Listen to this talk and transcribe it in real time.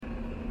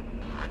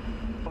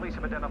Police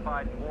have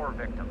identified more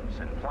victims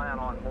and plan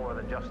on more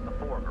than just the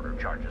 4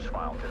 murder charges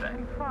filed today.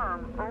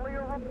 Confirm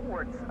earlier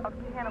reports of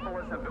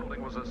cannibalism. The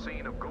building was a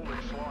scene of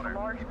ghoulish slaughter. A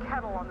large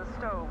kettle on the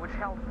stove which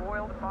held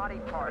boiled body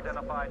parts.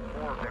 Identified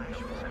more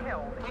victims and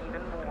Killed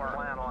even more.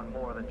 plan on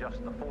more than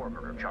just the 4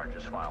 murder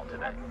charges filed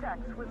today. Had sex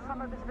with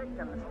some of his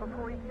victims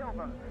before he killed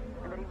them,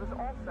 and that he was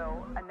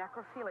also a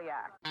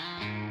necrophiliac.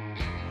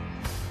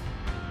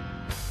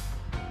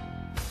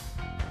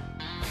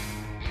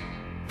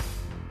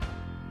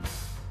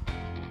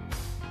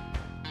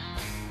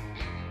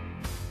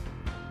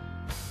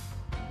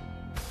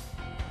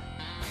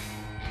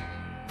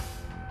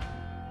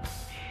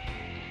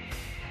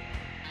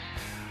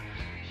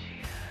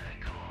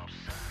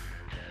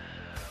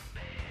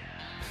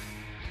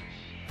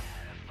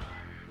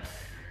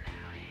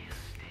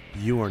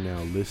 You are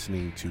now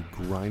listening to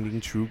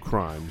Grinding True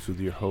Crimes with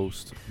your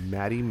hosts,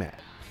 Maddie Matt,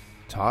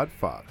 Todd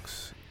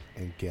Fox,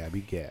 and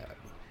Gabby Gab.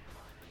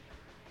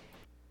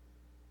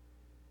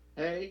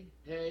 Hey.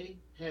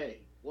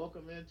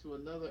 Welcome into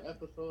another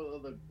episode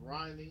of the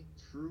Grinding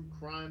True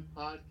Crime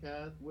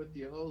Podcast with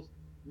your host,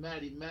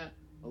 Maddie Matt,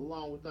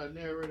 along with our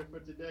narrator for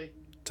today,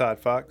 Todd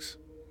Fox.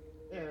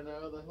 And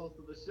our other host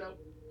of the show,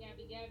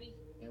 Gabby.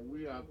 And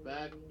we are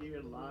back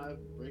here live,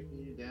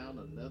 breaking you down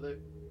another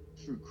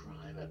true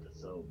crime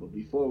episode. But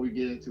before we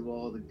get into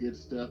all the good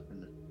stuff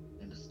and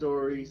the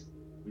stories,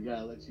 we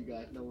gotta let you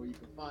guys know where you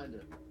can find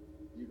us.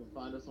 You can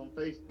find us on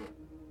Facebook,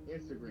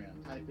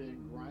 Instagram. Type in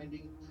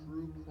Grinding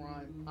True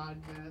Crime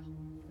Podcast,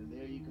 and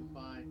there you can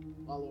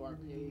follow our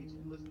page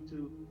and listen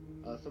to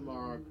some of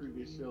our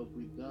previous shows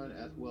we've done,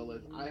 as well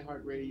as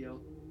iHeartRadio,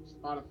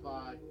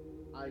 Spotify,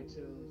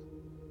 iTunes.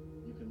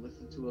 You can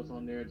listen to us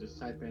on there. Just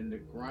type in the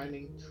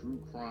Grinding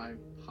True Crime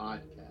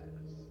Podcast.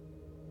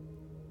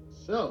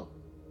 So,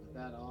 with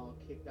that all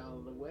kicked out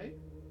of the way,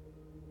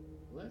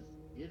 let's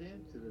get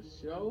into the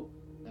show,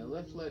 and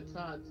let's let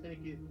Todd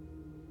take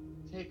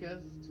us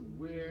to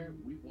where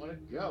we want to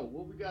go.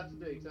 What we got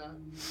today, Todd?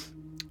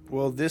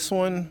 Well, this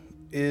one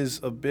is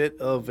a bit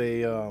of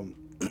a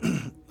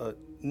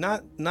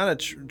not a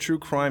true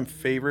crime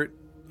favorite.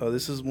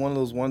 This is one of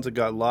those ones that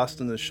got lost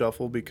in the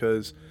shuffle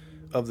because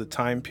of the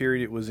time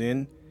period it was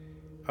in.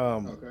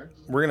 Okay.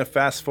 We're gonna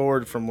fast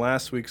forward from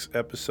last week's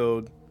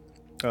episode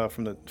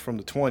from the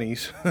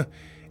 20s,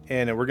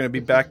 and we're gonna be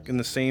back in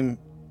the same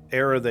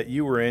era that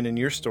you were in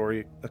your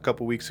story a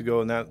couple weeks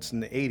ago, and that's in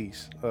the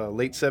 80s,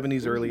 late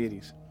 70s, early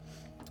 80s.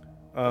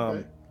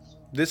 Okay.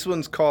 This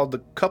one's called The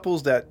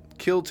Couples That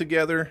Kill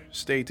Together,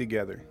 Stay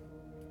Together.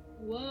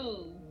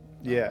 Whoa.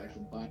 Yeah. Like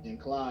some Bonnie and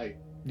Clyde.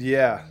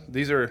 Yeah,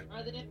 these are...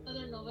 Are they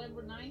another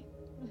November 9th?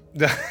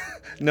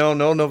 No,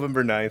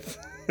 November 9th.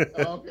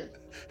 Oh,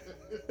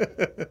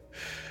 okay.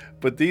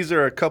 But these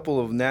are a couple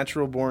of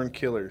natural-born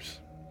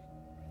killers.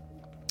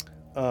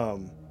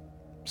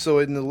 So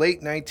in the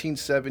late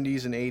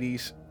 1970s and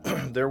 80s,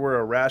 there were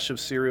a rash of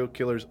serial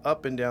killers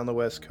up and down the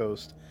West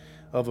Coast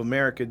of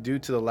America due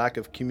to the lack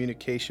of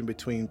communication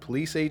between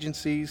police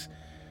agencies,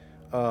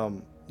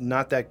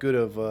 not that good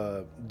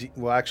of,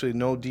 actually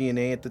no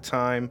DNA at the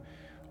time,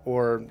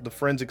 or the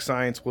forensic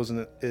science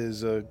wasn't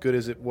as good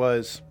as it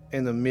was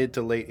in the mid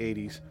to late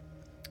 80s.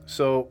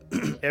 So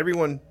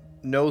everyone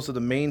knows of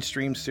the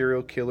mainstream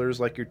serial killers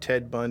like your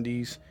Ted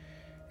Bundys,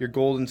 your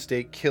Golden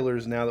State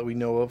Killers now that we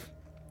know of,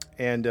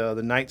 and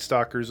the Night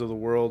Stalkers of the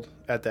world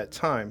at that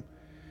time.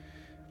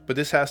 But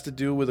this has to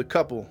do with a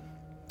couple.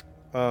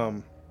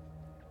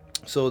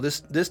 So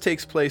this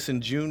takes place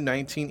in June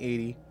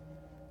 1980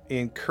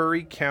 in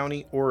Curry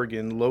County,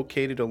 Oregon,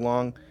 located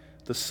along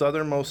the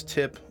southernmost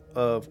tip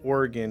of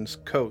Oregon's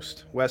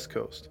coast, west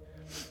coast,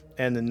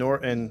 and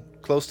and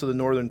close to the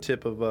northern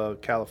tip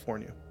of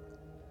California.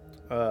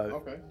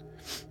 Okay.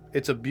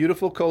 It's a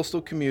beautiful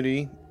coastal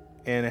community,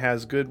 and it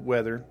has good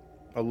weather,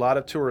 a lot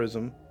of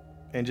tourism,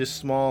 and just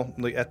small,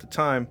 like at the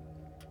time,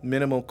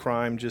 minimal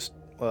crime, just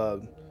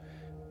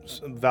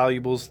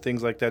valuables,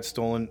 things like that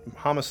stolen.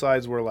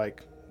 Homicides were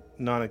like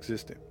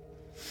non-existent.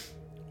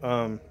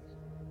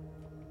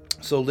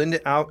 So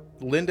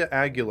Linda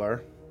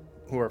Aguilar,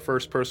 who our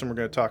first person we're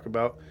going to talk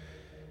about,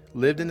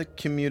 lived in the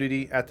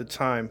community at the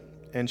time,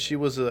 and she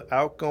was an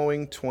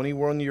outgoing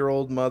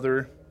 21-year-old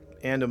mother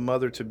and a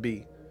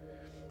mother-to-be.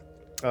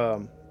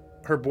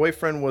 Her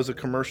boyfriend was a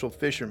commercial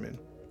fisherman.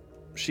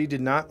 She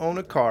did not own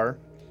a car,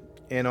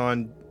 and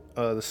on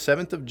the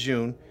 7th of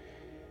June,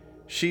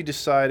 she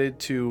decided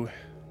to,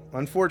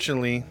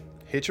 unfortunately,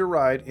 hitch a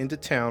ride into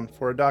town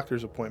for a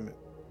doctor's appointment.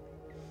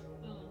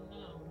 Oh,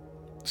 no.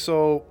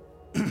 So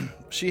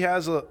she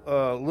has a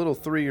little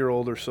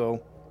 3-year-old or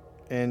so,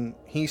 and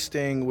he's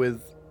staying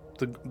with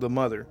the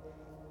mother.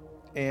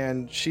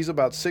 And she's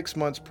about 6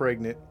 months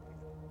pregnant.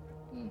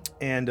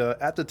 And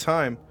at the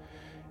time,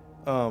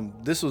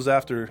 this was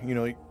after,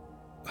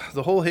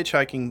 the whole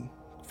hitchhiking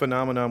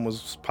phenomenon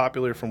was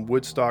popular from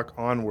Woodstock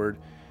onward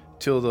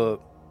till the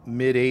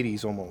mid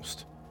 80s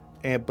almost.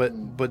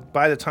 But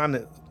by the time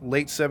that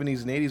late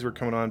 70s and 80s were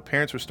coming on,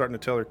 parents were starting to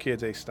tell their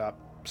kids, hey, stop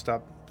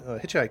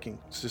hitchhiking.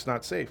 It's just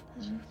not safe.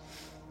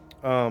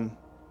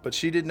 But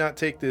she did not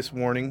take this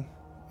warning.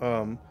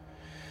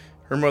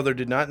 Her mother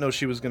did not know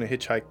she was going to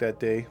hitchhike that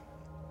day.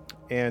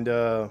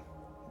 And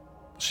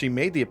she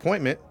made the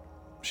appointment.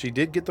 She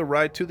did get the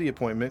ride to the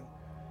appointment.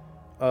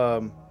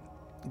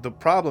 The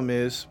problem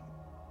is,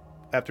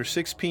 after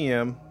 6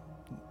 p.m.,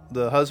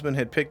 the husband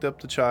had picked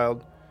up the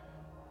child,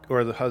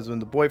 or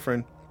the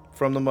boyfriend,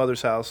 from the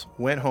mother's house,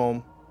 went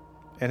home,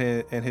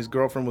 and his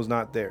girlfriend was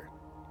not there.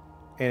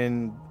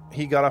 And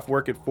he got off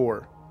work at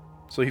 4,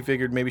 so he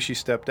figured maybe she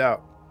stepped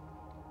out.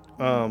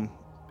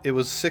 It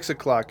was 6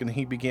 o'clock, and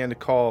he began to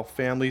call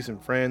families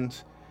and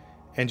friends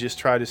and just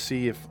try to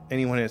see if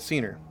anyone had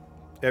seen her.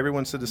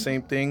 Everyone said the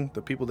same thing.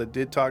 The people that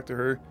did talk to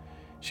her,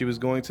 she was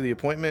going to the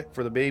appointment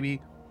for the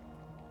baby,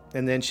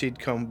 and then she'd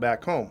come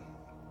back home.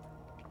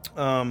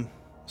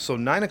 So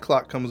 9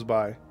 o'clock comes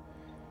by,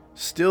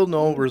 still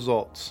no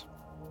results.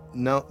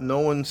 No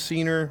one's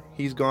seen her.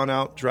 He's gone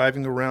out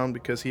driving around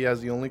because he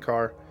has the only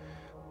car.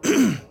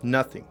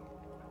 Nothing.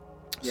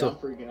 Yeah, So, I'm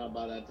freaking out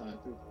by that time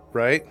too.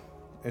 right?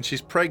 And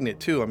she's pregnant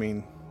too. I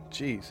mean,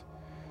 geez.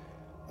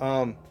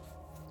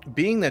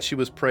 Being that she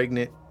was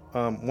pregnant,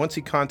 once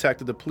he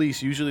contacted the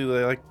police,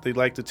 usually they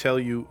like to tell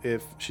you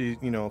if she,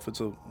 if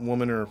it's a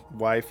woman or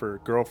wife or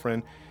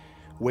girlfriend,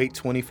 wait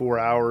 24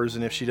 hours,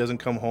 and if she doesn't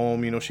come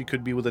home, she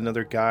could be with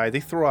another guy. They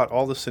throw out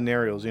all the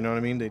scenarios, you know what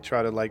I mean? They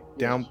try to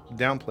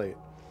downplay it.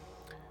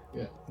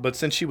 Yeah. But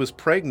since she was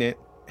pregnant,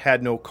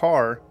 had no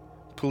car,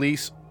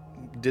 police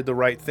did the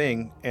right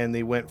thing, and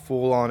they went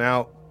full on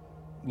out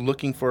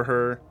looking for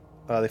her.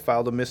 They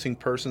filed a missing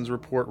persons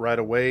report right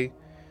away.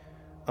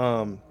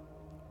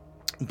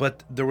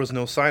 But there was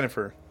no sign of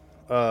her.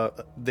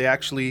 They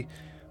actually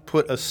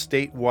put a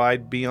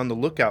statewide be on the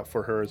lookout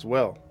for her as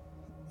well.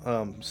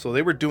 So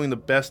they were doing the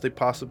best they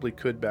possibly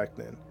could back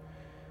then.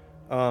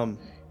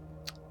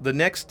 The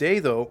next day,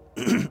 though,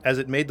 as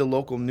it made the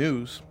local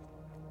news,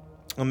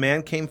 a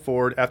man came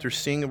forward after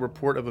seeing a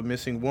report of a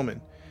missing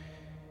woman.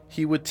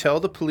 He would tell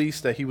the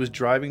police that he was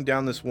driving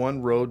down this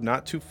one road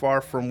not too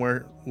far from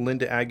where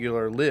Linda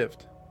Aguilar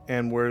lived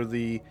and where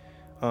the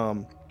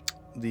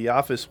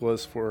office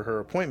was for her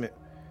appointment.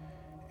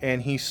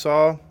 And he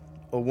saw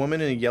a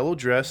woman in a yellow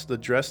dress, the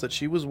dress that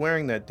she was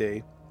wearing that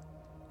day,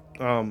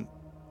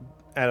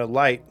 at a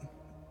light,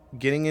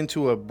 getting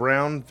into a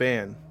brown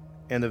van,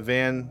 and the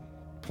van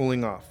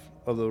pulling off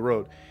of the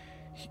road.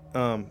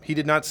 He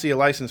did not see a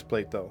license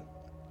plate, though.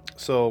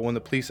 So when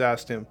the police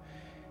asked him,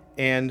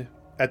 and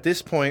at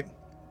this point,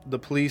 the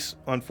police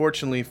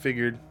unfortunately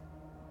figured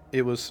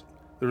there was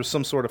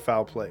some sort of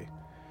foul play.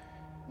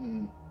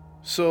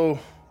 So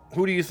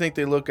who do you think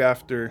they look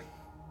after,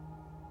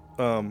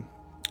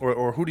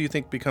 or who do you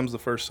think becomes the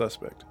first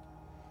suspect?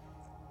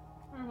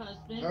 Her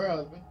husband. Her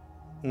husband.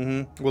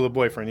 Mm-hmm. Well, the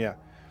boyfriend, yeah.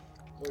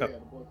 Oh, yeah, the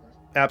boyfriend.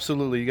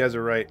 Absolutely, you guys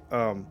are right.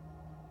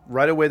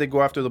 Right away, they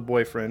go after the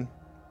boyfriend,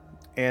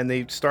 and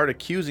they start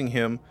accusing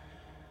him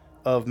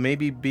of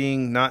maybe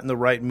being not in the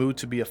right mood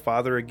to be a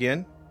father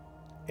again,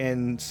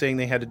 and saying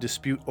they had a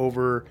dispute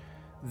over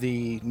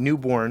the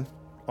newborn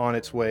on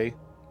its way,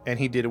 and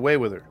he did away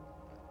with her.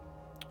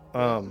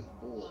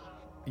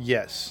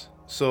 Yes.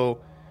 So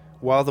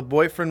while the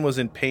boyfriend was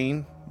in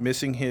pain,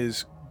 missing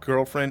his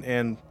girlfriend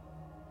and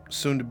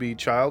soon-to-be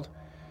child,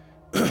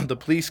 the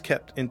police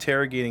kept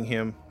interrogating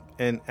him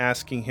and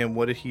asking him,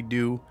 what did he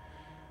do?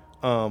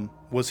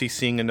 Was he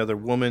seeing another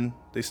woman?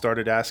 They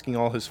started asking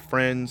all his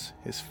friends,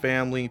 his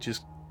family,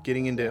 just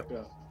getting into...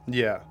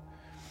 Yeah.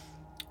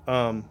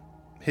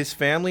 His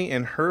family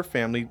and her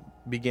family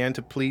began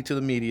to plead to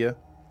the media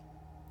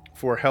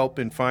for help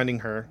in finding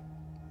her,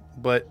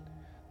 but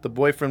the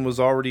boyfriend was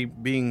already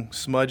being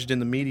smudged in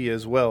the media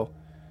as well,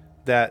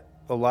 that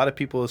a lot of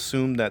people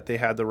assumed that they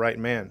had the right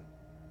man.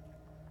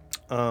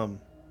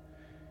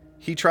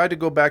 He tried to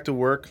go back to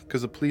work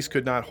because the police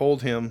could not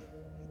hold him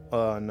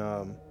on,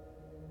 on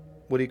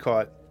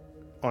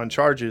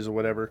charges or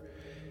whatever.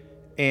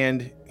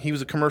 And he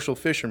was a commercial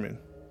fisherman.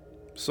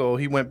 So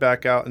he went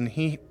back out, and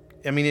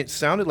it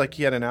sounded like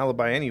he had an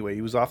alibi anyway.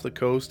 He was off the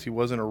coast. He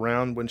wasn't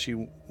around when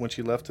she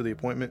left to the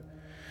appointment.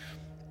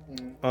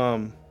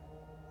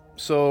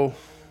 So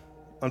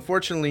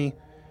unfortunately,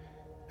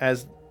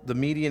 as the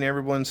media and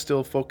everyone's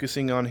still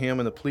focusing on him,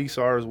 and the police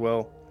are as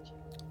well,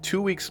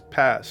 2 weeks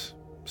pass.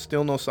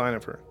 Still no sign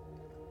of her.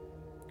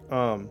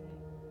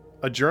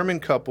 A German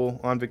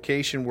couple on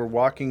vacation were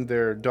walking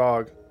their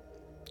dog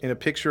in a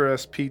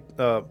picturesque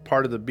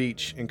part of the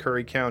beach in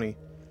Curry County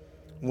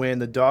when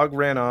the dog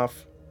ran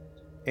off,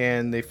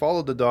 and they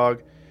followed the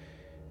dog,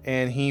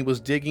 and he was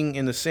digging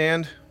in the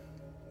sand.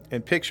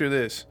 And picture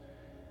this.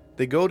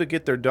 They go to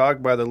get their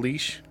dog by the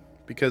leash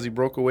because he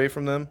broke away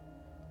from them.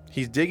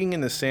 He's digging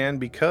in the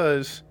sand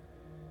because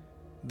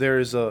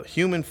there's a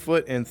human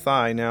foot and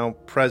thigh now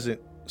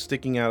present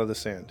sticking out of the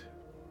sand.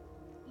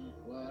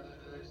 What?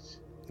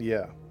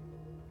 Yeah.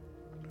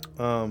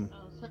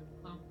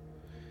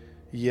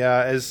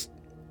 Yeah,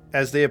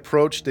 as they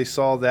approached, they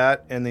saw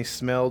that, and they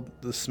smelled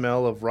the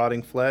smell of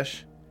rotting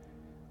flesh.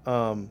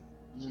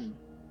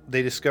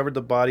 They discovered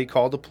the body,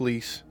 called the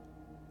police,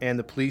 and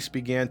the police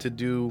began to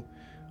do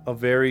a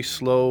very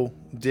slow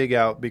dig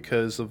out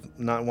because of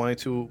not wanting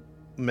to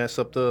mess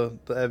up the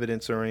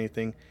evidence or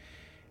anything.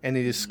 And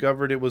they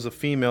discovered it was a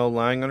female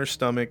lying on her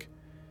stomach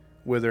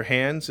with her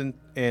hands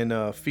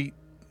and feet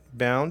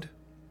bound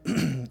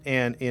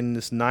and in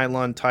this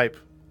nylon type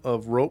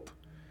of rope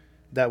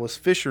that was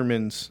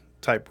fisherman's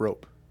type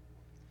rope.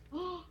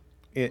 What?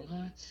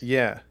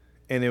 Yeah.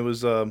 And it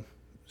was, so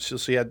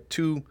she had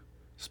two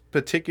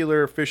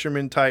particular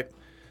fisherman type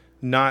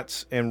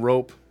knots and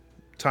rope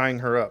tying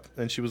her up,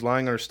 and she was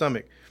lying on her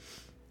stomach.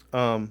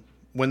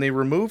 When they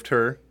removed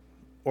her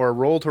or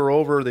rolled her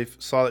over, they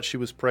saw that she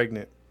was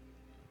pregnant.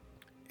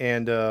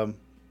 And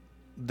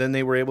then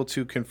they were able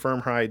to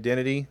confirm her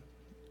identity,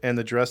 and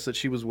the dress that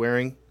she was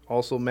wearing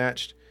also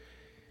matched.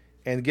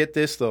 And get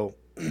this, though.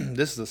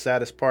 This is the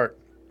saddest part.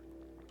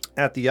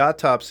 At the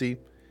autopsy,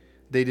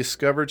 they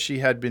discovered she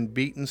had been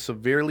beaten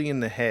severely in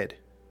the head.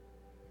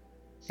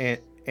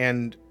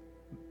 And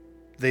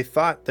they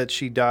thought that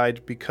she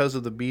died because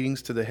of the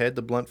beatings to the head,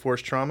 the blunt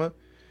force trauma.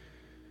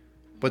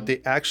 But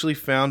they actually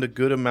found a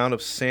good amount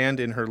of sand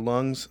in her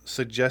lungs,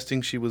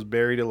 suggesting she was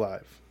buried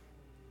alive.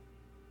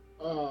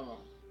 Oh.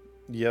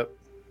 Yep.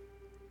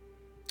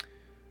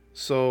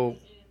 So,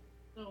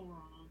 So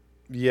wrong.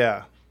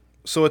 yeah.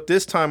 So at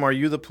this time, are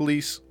you the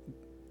police?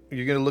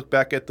 You're going to look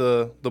back at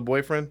the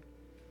boyfriend?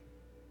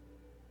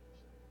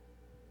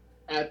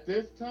 At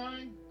this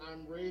time,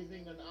 I'm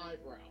raising an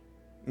eyebrow.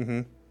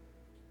 Mm-hmm.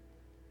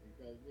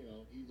 Because,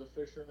 he's a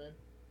fisherman.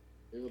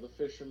 It was a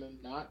fisherman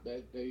knot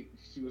that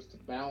she was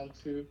bound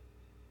to.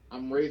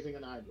 I'm raising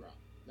an eyebrow.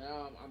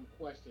 Now I'm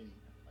questioning,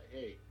 like,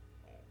 hey,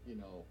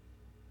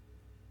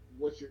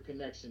 what's your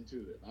connection to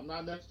this? I'm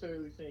not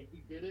necessarily saying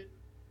he did it,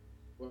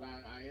 but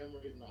I am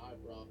raising an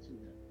eyebrow to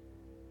him.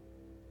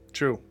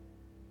 True.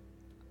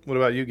 What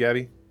about you,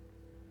 Gabby?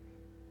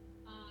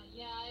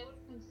 Yeah, I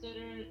would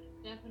consider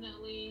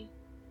definitely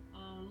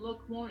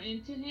look more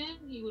into him.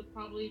 He would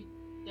probably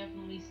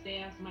definitely stay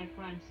as my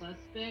prime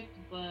suspect,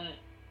 but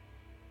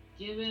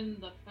given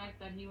the fact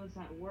that he was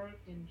at work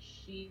and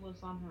she was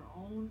on her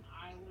own,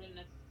 I wouldn't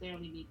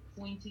necessarily be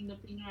pointing the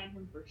finger at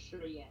him for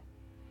sure yet.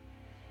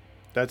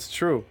 That's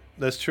true.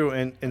 That's true.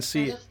 And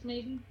see. Just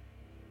maybe.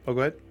 Oh,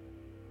 go ahead.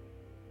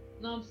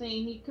 No, I'm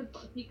saying he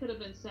could have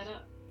been set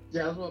up.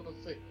 Yeah, I was about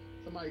to say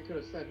somebody could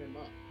have set him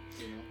up.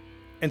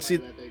 And see,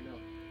 that they know.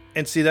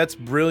 And see, that's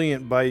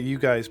brilliant by you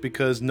guys,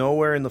 because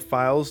nowhere in the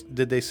files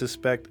did they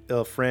suspect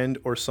a friend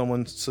or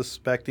someone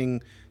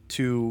suspecting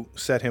to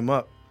set him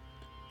up.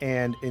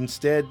 And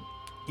instead,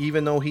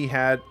 even though he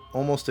had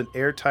almost an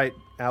airtight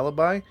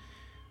alibi,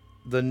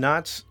 the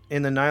knots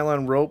in the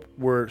nylon rope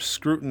were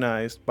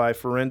scrutinized by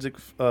forensic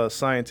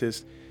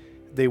scientists.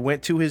 They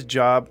went to his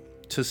job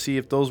to see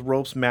if those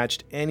ropes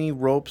matched any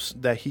ropes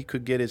that he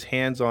could get his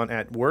hands on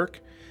at work.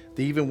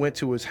 They even went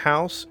to his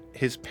house,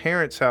 his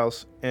parents'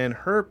 house, and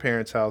her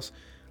parents' house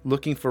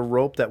looking for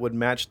rope that would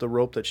match the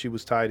rope that she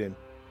was tied in.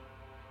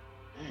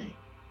 Dang.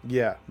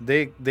 Yeah,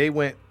 they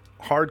went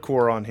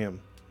hardcore on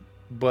him.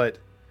 But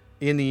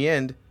in the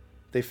end,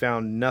 they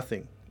found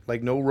nothing.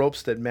 Like no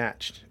ropes that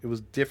matched. It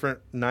was different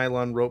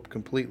nylon rope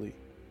completely.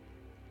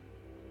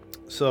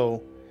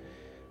 So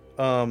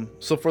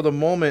for the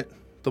moment,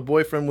 the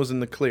boyfriend was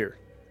in the clear.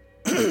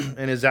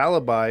 And his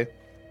alibi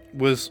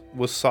was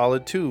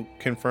solid too,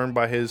 confirmed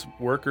by his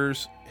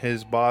workers,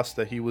 his boss,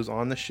 that he was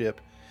on the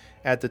ship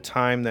at the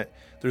time, that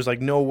there's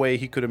like no way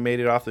he could have made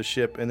it off the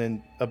ship and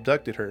then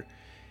abducted her.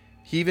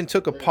 He even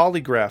took a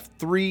polygraph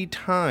 3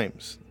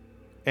 times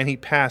and he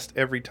passed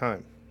every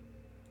time.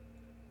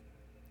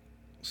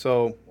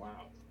 So Wow.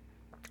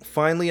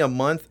 finally, a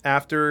month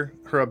after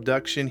her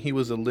abduction, he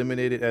was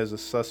eliminated as a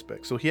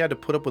suspect. So he had to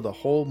put up with a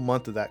whole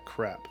month of that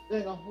crap.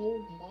 Dang, a whole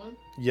month?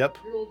 Yep.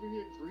 You're over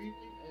here grieving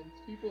and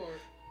people are...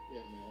 Yeah,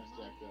 man, that's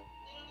jacked up.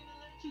 They don't even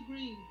let you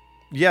grieve.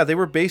 Yeah, they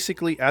were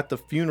basically at the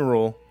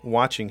funeral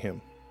watching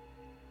him.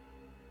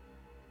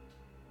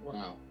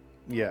 Wow.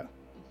 Yeah.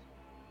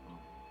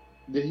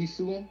 Did he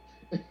sue him?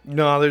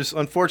 No,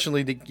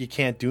 unfortunately, you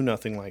can't do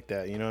nothing like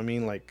that. You know what I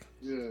mean? Like,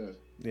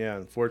 Yeah.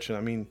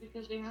 unfortunately. I mean,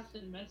 Because they have to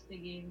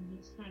investigate and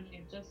he's trying to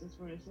get justice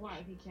for his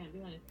wife. He can't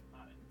do anything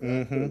about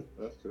it.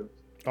 That's true.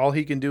 all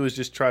he can do is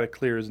just try to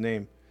clear his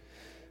name.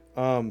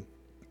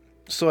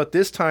 So at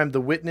this time, the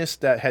witness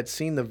that had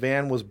seen the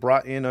van was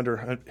brought in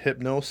under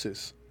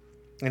hypnosis,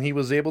 and he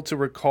was able to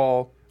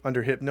recall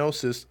under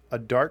hypnosis a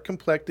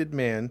dark-complected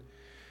man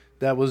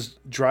that was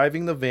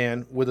driving the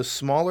van with a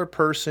smaller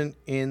person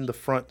in the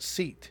front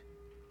seat.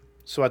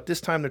 So at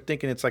this time, they're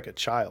thinking it's like a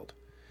child.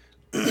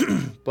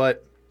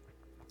 But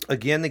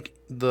again,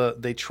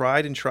 they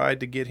tried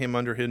to get him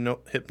under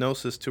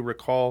hypnosis to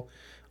recall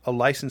a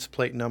license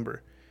plate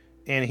number,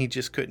 and he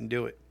just couldn't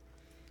do it.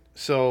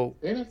 So,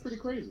 And that's pretty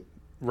crazy.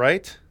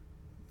 right?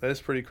 That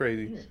is pretty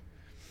crazy.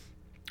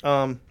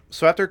 Yeah.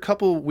 So after a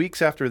couple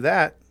weeks after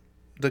that,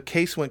 the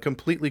case went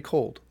completely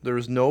cold. There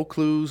was no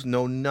clues,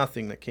 no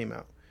nothing that came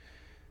out.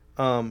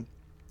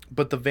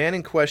 But the van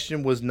in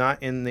question was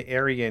not in the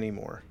area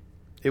anymore.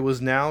 It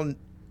was now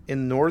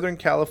in Northern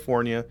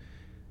California,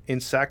 in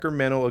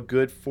Sacramento, a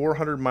good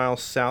 400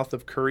 miles south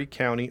of Curry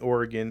County,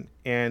 Oregon,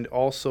 and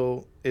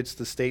also it's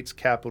the state's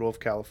capital of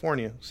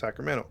California,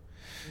 Sacramento.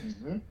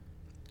 Mm-hmm.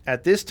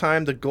 At this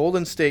time, the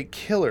Golden State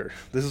Killer,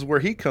 this is where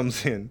he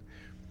comes in,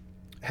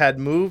 had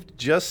moved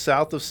just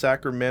south of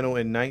Sacramento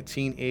in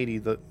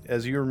 1980.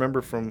 As you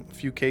remember from a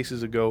few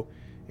cases ago,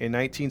 in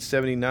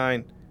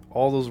 1979,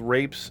 all those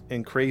rapes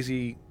and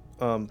crazy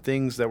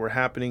things that were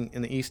happening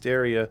in the East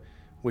Area,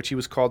 which he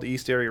was called the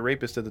East Area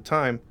Rapist at the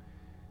time,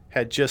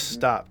 had just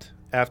stopped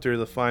after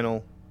the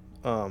final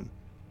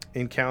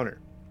encounter.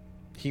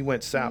 He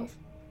went south.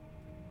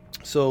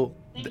 So,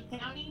 Same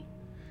county?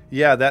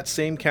 yeah, that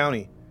same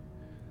county.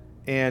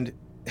 And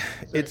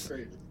That's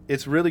crazy.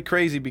 it's really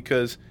crazy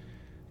because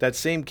that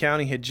same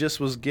county had just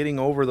was getting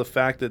over the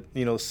fact that,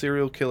 you know,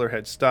 serial killer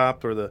had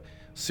stopped or the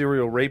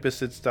serial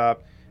rapist had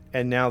stopped,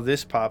 and now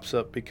this pops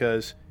up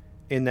because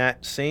in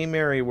that same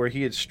area where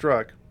he had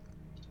struck,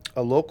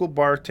 a local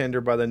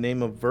bartender by the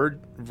name of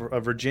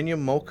Virginia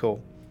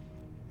Moco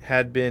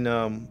had been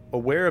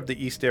aware of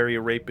the East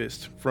Area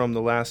Rapist from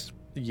the last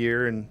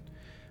year and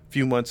a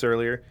few months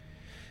earlier,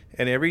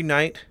 and every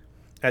night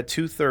at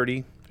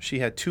 2:30 she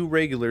had two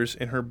regulars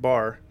in her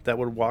bar that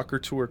would walk her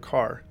to her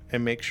car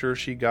and make sure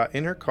she got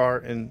in her car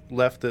and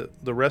left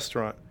the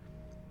restaurant.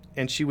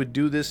 And she would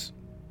do this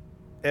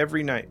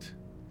every night.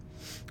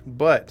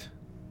 But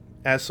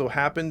as so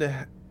happened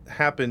to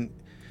happen,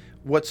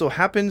 what so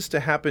happens to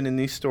happen in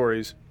these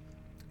stories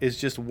is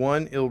just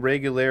one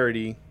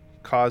irregularity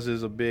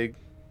causes a big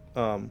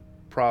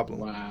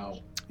problem. Wow.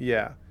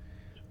 Yeah.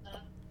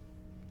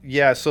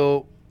 Yeah,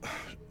 so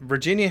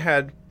Virginia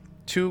had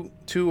two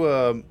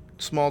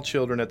small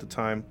children at the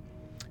time,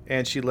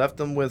 and she left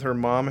them with her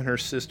mom and her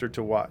sister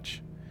to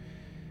watch.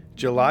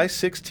 July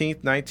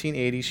 16th,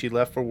 1980, she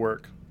left for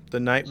work. The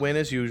night went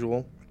as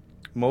usual,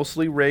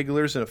 mostly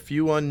regulars and a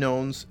few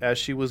unknowns as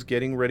she was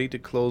getting ready to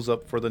close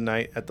up for the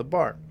night at the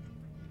bar.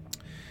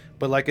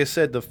 But like I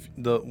said,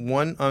 the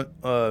one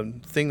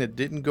thing that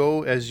didn't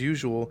go as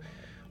usual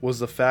was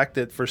the fact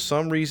that for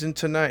some reason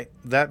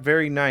that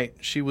very night,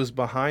 she was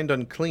behind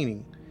on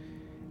cleaning.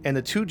 And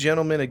the two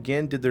gentlemen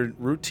again did their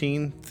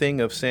routine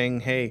thing of saying,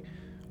 "Hey,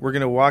 we're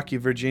going to walk you,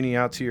 Virginia,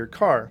 out to your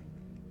car."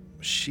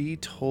 She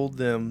told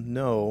them,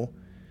 "No,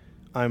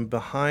 I'm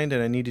behind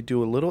and I need to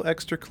do a little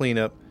extra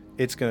cleanup.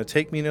 It's going to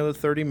take me another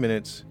 30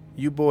 minutes.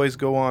 You boys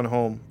go on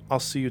home. I'll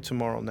see you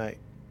tomorrow night."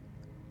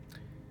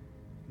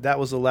 That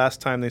was the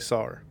last time they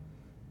saw her.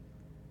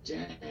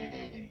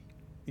 Dang.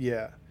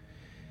 Yeah.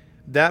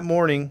 That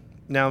morning,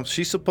 now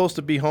she's supposed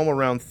to be home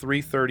around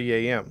 3:30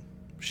 a.m.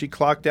 She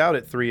clocked out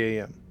at 3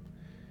 a.m.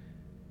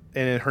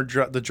 And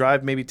the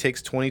drive maybe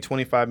takes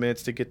 20-25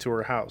 minutes to get to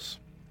her house.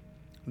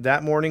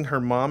 That morning,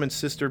 her mom and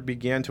sister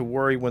began to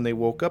worry when they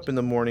woke up in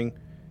the morning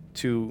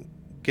to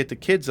get the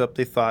kids up.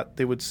 They thought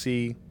they would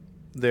see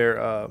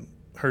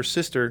her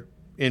sister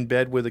in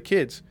bed with the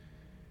kids.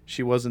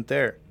 She wasn't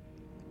there.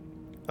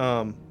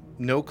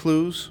 No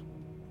clues.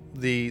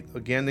 They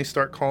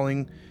start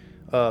calling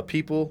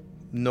people.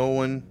 No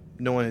one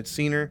had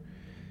seen her.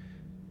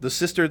 The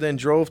sister then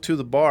drove to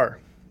the bar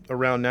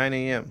around 9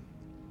 a.m.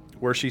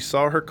 where she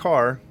saw her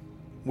car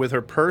with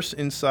her purse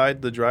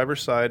inside the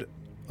driver's side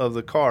of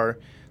the car,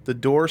 the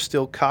door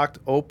still cocked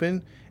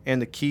open,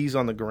 and the keys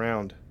on the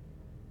ground.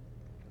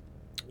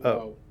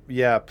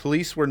 Yeah,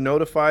 police were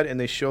notified, and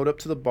they showed up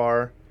to the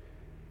bar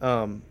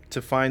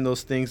to find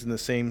those things in the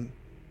same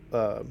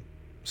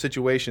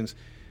situations.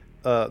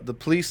 The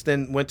police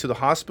then went to the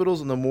hospitals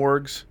and the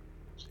morgues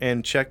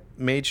and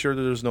made sure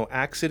that there was no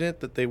accident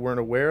that they weren't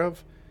aware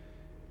of.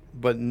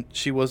 But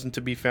she wasn't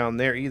to be found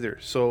there either.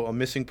 So a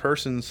missing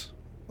persons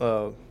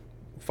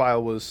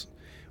file was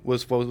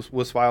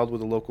filed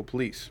with the local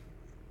police.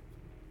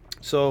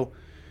 So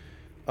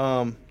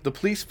the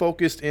police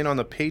focused in on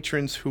the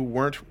patrons who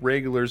weren't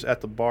regulars at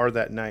the bar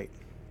that night.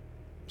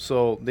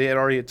 So they had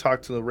already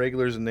talked to the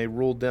regulars and they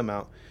ruled them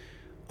out.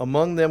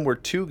 Among them were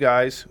two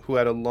guys who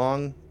had a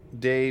long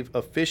day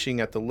of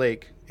fishing at the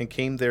lake and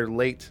came there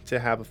late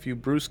to have a few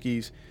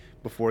brewskis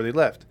before they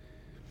left.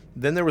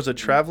 Then there was a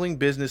traveling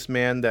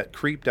businessman that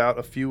creeped out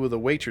a few of the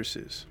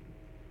waitresses.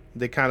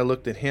 They kind of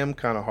looked at him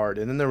kind of hard.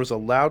 And then there was a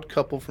loud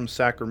couple from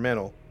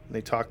Sacramento. And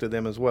they talked to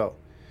them as well.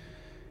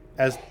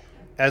 As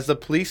the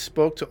police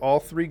spoke to all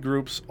three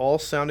groups, all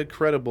sounded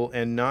credible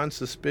and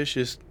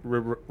non-suspicious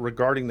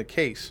regarding the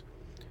case.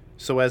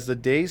 So as the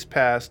days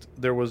passed,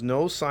 there was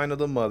no sign of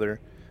the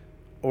mother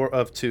or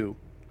of two.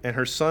 And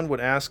her son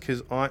would ask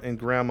his aunt and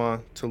grandma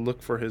to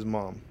look for his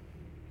mom.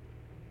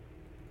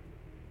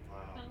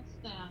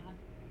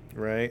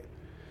 Right?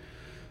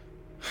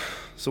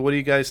 So what do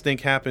you guys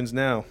think happens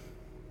now?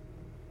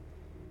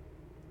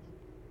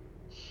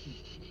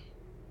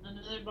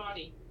 Another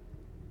body.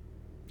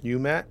 You,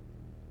 Matt?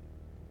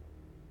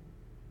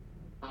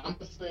 I'm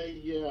gonna say,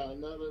 yeah,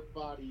 another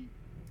body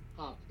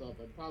pops up,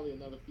 and probably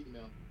another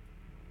female.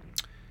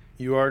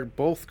 You are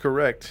both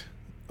correct.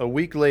 A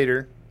week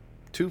later,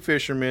 two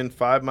fishermen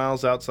 5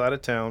 miles outside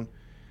of town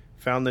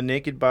found the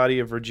naked body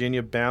of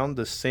Virginia bound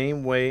the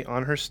same way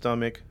on her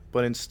stomach,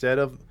 but instead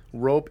of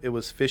rope, it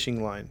was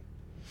fishing line.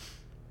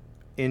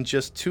 In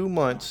just 2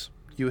 months,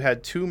 you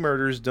had two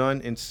murders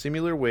done in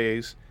similar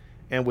ways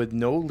and with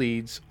no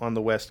leads on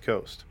the West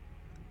Coast.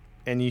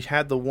 and you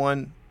had the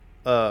one,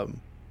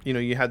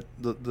 you had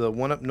the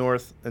one up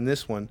north and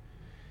this one,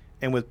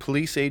 and with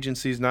police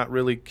agencies not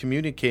really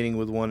communicating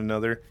with one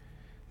another,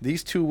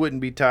 these two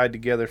wouldn't be tied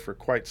together for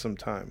quite some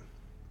time.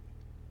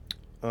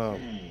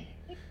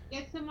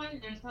 Get some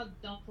minors how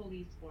dumb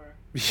police were.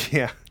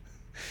 Yeah.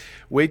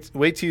 Wait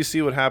till you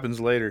see what happens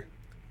later.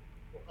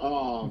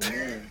 Oh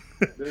man.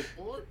 There's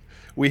more?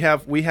 We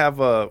have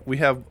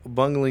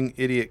bungling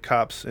idiot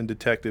cops and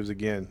detectives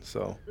again.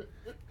 So In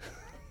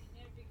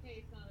every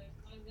case, now there's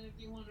always gonna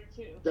be one or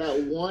two.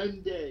 That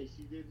one day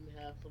she didn't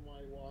have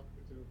somebody walk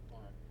into the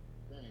park.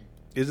 Dang.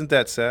 isn't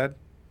that sad?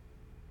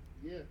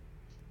 Yeah.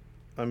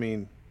 I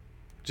mean,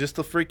 just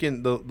the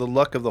freaking the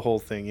luck of the whole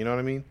thing. You know what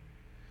I mean?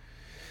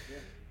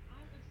 I'm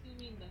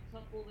assuming the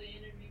couple they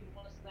interviewed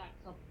was that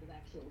couple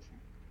that killed him.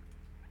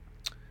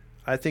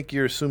 I think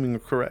you're assuming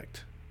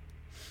correct.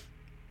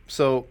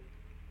 So,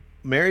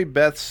 Mary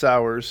Beth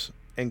Sowers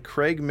and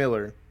Craig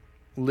Miller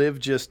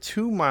lived just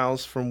 2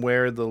 miles from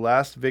where the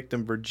last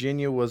victim,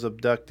 Virginia, was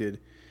abducted,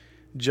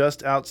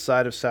 just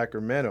outside of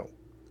Sacramento.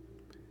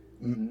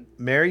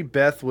 Mary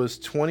Beth was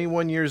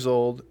 21 years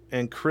old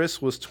and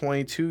Chris was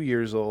 22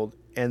 years old,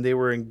 and they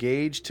were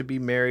engaged to be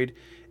married,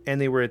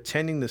 and they were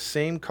attending the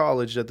same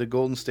college that the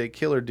Golden State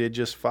Killer did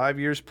just 5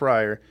 years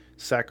prior,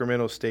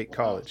 Sacramento State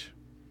College.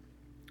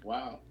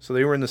 Wow. So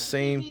they were in the It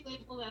same... should be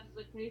labeled as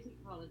the crazy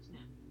college now.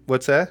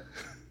 What's that?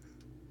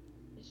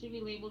 It should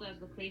be labeled as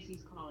the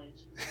crazies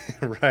college.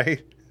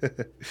 Right?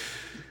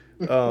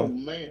 Oh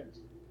man.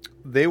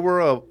 They were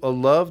a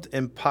loved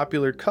and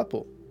popular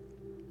couple.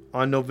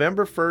 On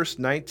November 1st,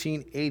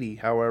 1980,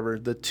 however,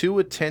 the two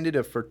attended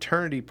a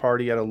fraternity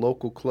party at a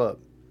local club.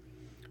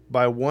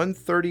 By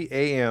 1:30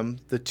 a.m.,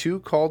 the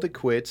two called it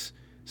quits,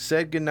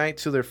 said goodnight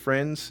to their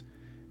friends,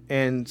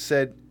 and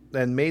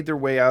made their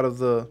way out of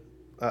the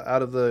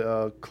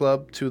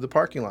club to the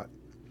parking lot.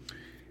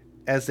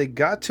 As they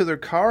got to their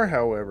car,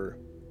 however,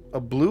 a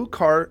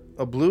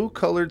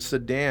blue-colored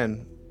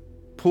sedan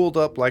pulled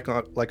up like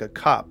a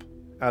cop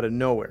out of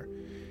nowhere,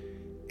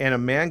 and a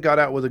man got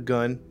out with a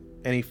gun,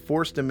 and he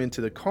forced them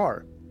into the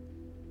car.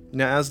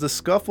 Now, as the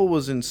scuffle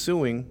was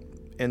ensuing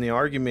and the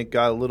argument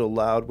got a little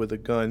loud with a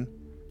gun,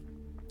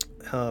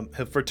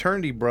 a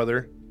fraternity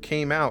brother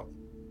came out,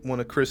 one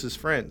of Chris's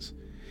friends,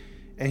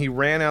 and he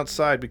ran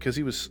outside because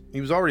he was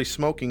already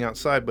smoking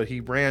outside, but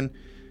he ran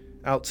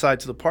outside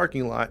to the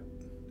parking lot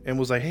and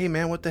was like, "Hey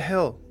man, what the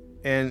hell?"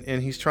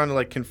 And he's trying to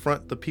like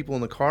confront the people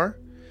in the car.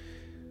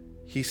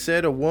 He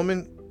said a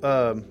woman,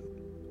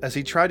 as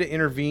he tried to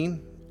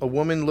intervene, a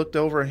woman looked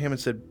over at him and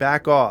said,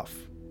 "Back off,"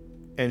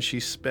 and she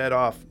sped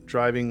off,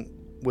 driving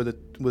with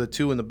a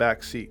two in the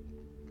back seat,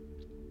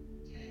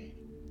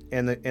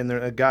 and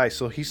a guy.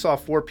 So he saw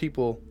 4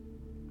 people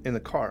in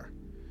the car.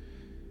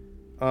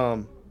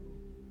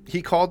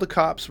 He called the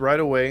cops right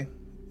away.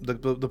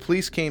 The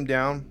police came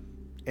down,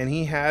 and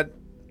he had,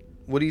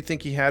 what do you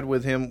think he had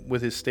with him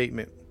with his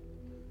statement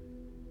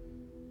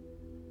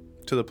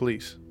to the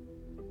police?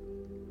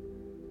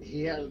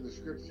 He had a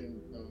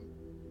description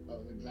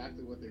of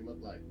exactly what they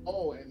look like.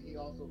 Oh, and he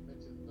also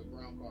mentioned the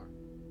brown car.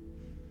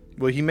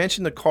 Well, he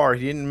mentioned the car.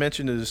 He didn't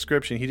mention the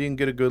description. He didn't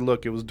get a good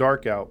look. It was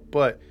dark out,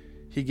 but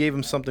he gave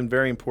him something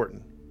very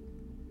important.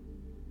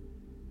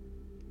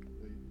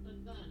 The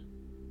gun.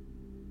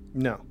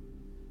 No.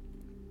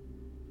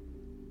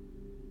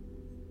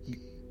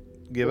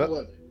 Give What up.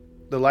 was it?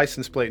 The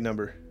license plate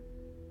number.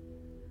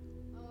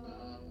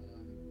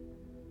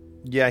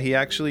 Yeah, he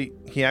actually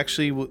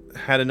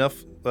had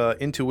enough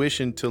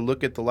intuition to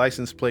look at the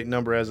license plate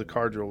number as the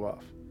car drove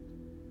off.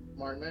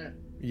 Smart man.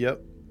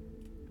 Yep.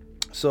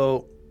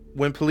 So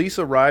when police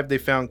arrived, they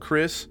found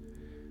Chris.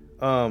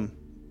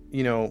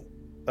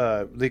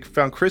 They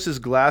found Chris's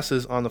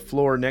glasses on the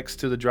floor next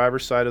to the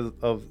driver's side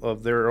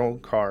of their own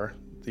car,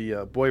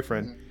 the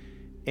boyfriend,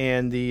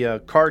 and the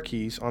car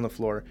keys on the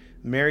floor.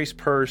 Mary's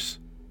purse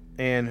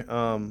and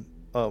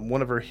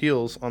one of her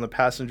heels on the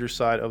passenger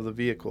side of the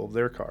vehicle of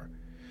their car.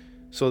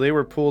 So they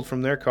were pulled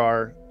from their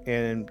car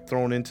and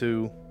thrown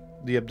into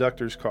the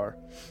abductor's car.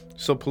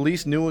 So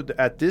police knew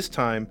at this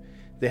time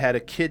they had a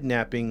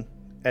kidnapping,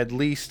 at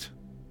least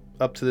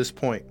up to this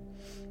point.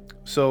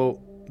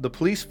 So the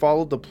police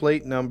followed up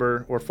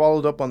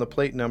on the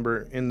plate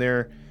number in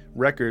their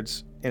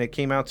records, and it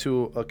came out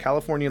to a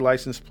California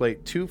license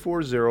plate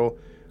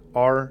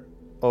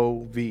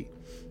 240ROV.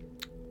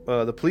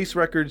 The police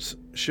records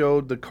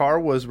showed the car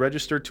was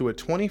registered to a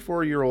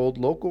 24-year-old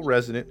local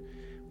resident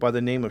by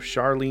the name of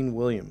Charlene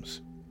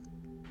Williams.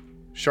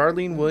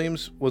 Charlene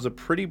Williams was a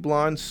pretty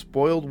blonde,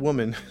 spoiled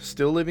woman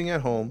still living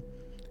at home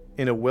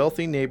in a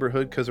wealthy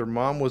neighborhood because her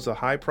mom was a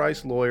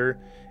high-priced lawyer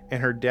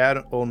and her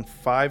dad owned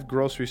 5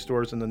 grocery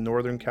stores in the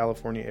Northern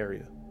California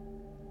area.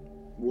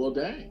 Well,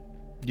 dang.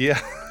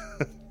 Yeah,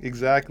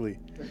 exactly.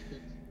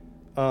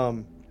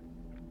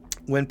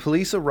 When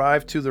police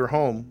arrived to their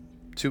home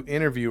to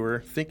interview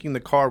her, thinking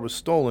the car was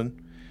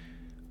stolen,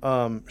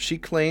 she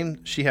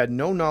claimed she had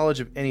no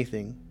knowledge of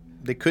anything.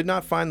 They could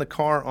not find the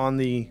car on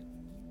the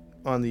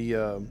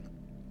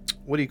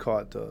what do you call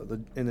it?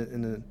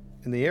 In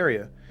the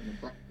area.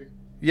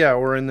 Yeah,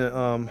 or in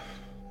the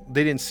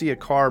they didn't see a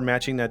car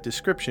matching that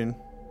description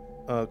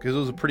because it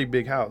was a pretty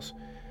big house.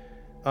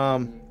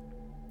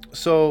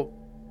 So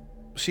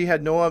she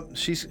had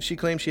she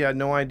claimed she had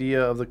no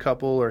idea of the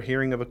couple or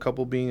hearing of a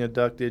couple being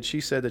abducted. She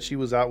said that she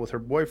was out with her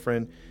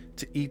boyfriend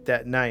to eat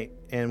that night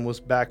and was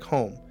back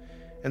home,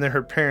 and that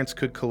her parents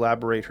could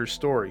corroborate her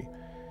story.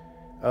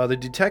 The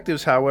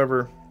detectives,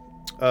 however,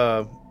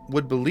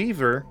 would believe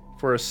her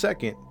for a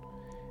second,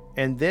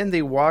 and then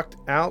they walked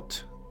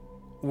out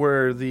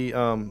where the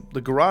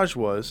garage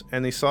was,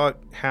 and they saw it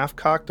half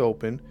cocked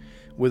open,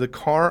 with a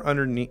car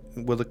underneath,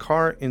 with a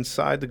car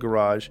inside the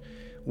garage,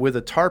 with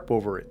a tarp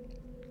over it.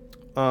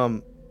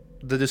 The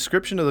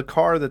description of the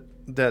car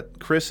that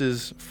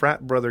Chris's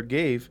frat brother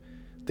gave,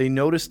 they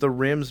noticed the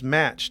rims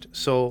matched.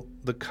 So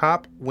the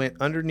cop went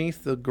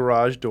underneath the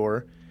garage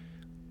door,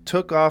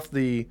 took off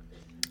the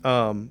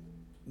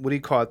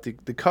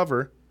the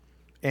cover,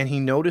 and he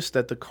noticed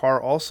that the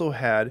car also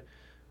had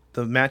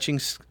the matching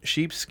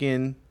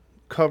sheepskin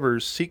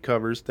seat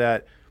covers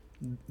that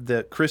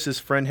Chris's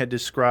friend had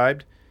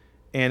described,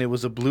 and it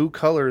was a blue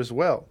color as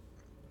well.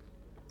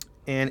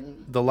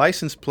 And the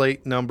license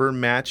plate number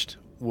matched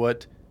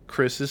what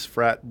Chris's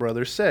frat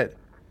brother said.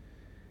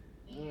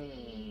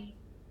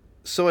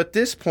 So at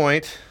this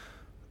point,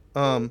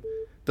 the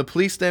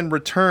police then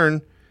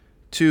return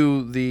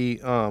to the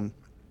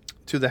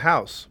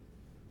house,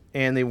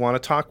 and they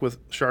want to talk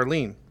with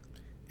Charlene,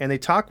 and they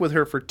talk with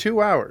her for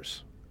 2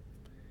 hours.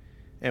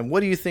 And what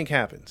do you think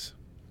happens?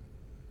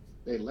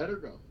 They let her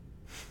go.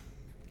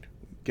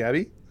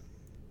 Gabby?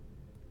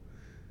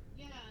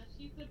 Yeah,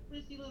 she's a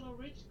pretty little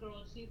rich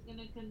girl. She's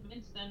gonna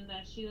convince them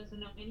that she doesn't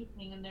know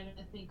anything, and they're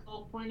gonna think,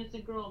 oh, poor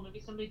innocent girl. Maybe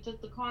somebody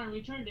took the car and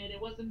returned it.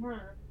 It wasn't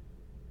her.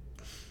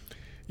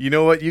 You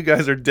know what? You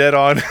guys are dead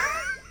on.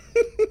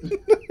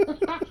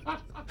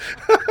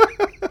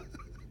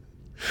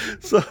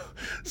 So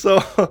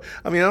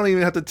I mean, I don't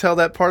even have to tell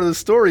that part of the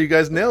story. You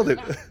guys nailed it.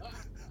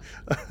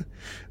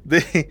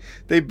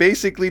 They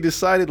basically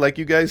decided, like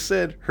you guys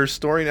said, her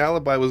story and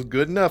alibi was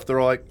good enough. They're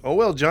all like, oh,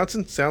 well,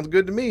 Johnson, sounds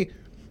good to me.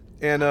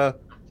 And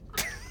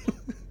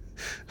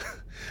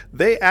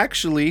they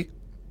actually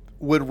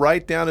would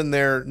write down in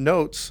their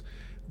notes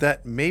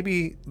that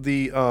maybe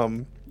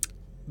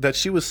that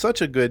she was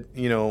such a good,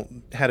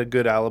 had a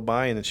good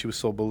alibi, and that she was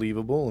so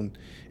believable. And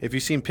if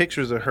you've seen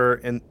pictures of her,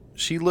 and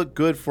she looked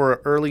good for an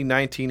early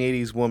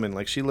 1980s woman.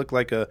 Like, she looked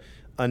like a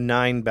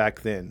 9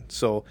 back then.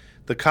 So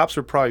the cops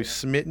were probably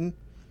smitten,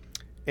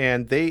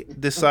 and they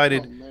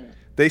decided,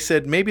 they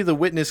said maybe the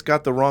witness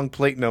got the wrong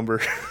plate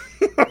number.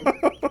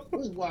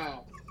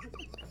 Wow.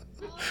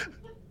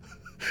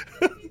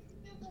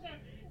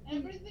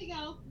 Everything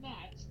else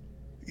matched.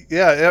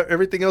 Yeah,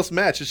 everything else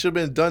matched. It should have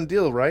been a done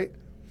deal, right?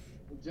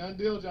 Done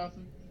deal,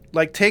 Johnson.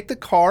 Like, take the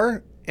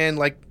car and,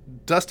 like,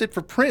 dust it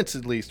for prints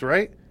at least,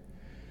 right?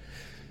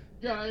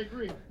 Yeah, I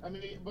agree. I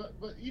mean, but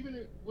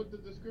even with the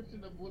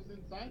description of what's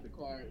inside the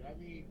car,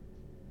 I mean,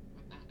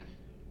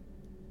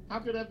 how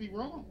could that be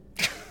wrong?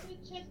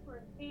 Check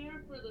for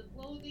hair, for the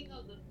clothing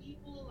of the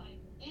people, like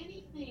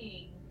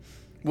anything.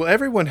 Well,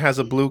 everyone has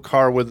a blue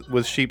car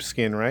with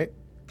sheepskin, right?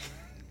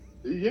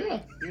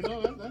 Yeah,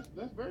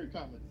 that's very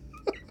common.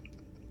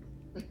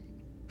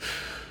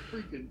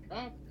 Freaking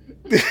cop.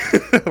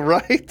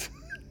 Right?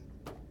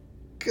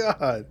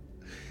 God.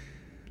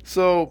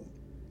 So,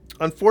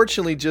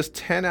 unfortunately, just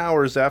 10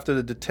 hours after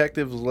the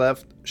detectives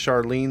left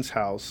Charlene's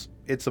house,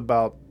 it's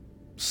about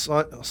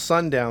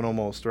sundown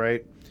almost,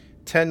 right?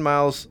 10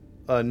 miles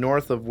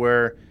north of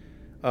where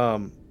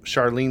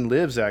Charlene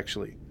lives,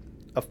 actually.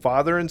 A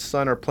father and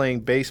son are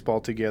playing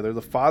baseball together.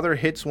 The father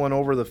hits one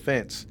over the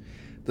fence.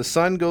 The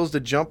son goes to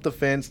jump the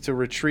fence to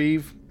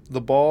retrieve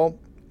the ball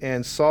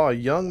and saw a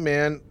young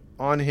man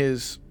on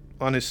his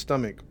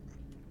stomach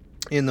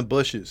in the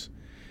bushes.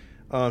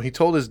 He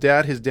told his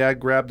dad. His dad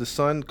grabbed the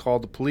son,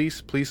 called the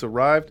police. Police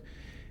arrived,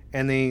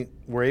 and they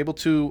were able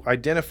to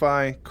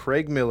identify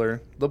Craig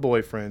Miller, the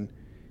boyfriend.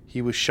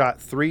 He was shot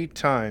 3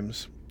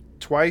 times,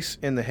 twice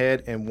in the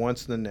head and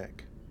once in the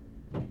neck.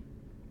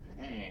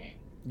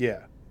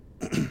 Yeah.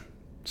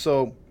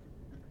 So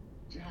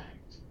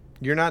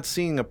you're not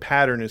seeing a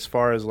pattern as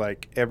far as,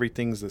 like,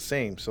 everything's the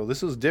same. So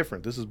this is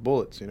different. This is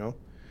bullets,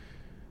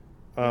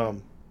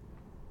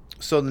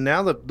 So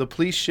now the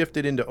police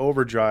shifted into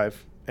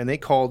overdrive, and they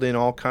called in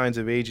all kinds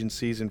of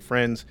agencies and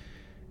friends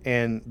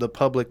and the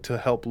public to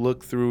help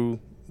look through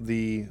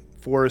the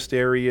forest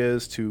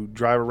areas, to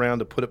drive around,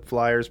 to put up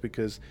flyers,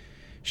 because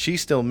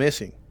she's still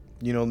missing.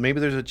 Maybe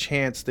there's a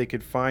chance they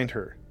could find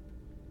her.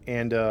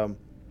 And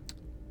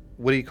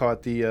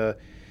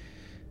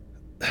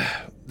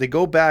they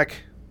go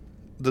back.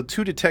 The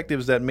 2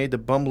 detectives that made the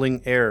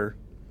bumbling error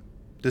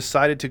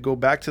decided to go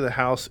back to the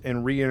house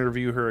and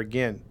re-interview her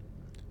again.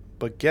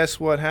 But guess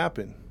what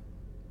happened?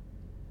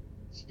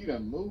 She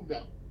done moved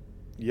out.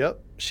 Yep,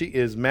 she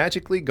is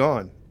magically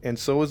gone, and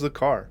so is the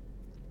car.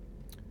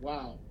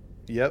 Wow.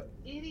 Yep.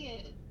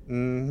 Idiot.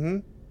 Mm-hmm.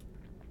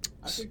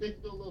 I think they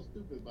feel a little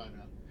stupid by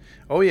now.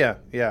 Oh yeah,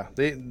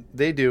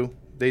 they do,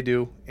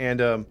 and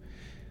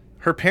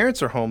her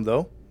parents are home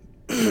though.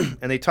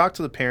 and they talk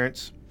to the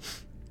parents,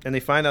 and they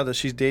find out that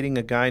she's dating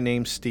a guy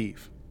named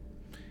Steve.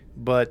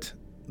 But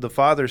the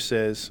father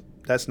says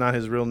that's not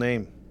his real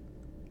name.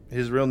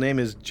 His real name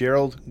is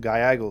Gerald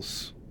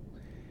Gallegos.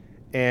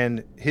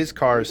 And his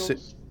car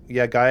is...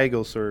 Yeah,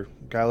 Gallegos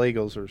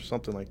or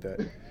something like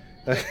that.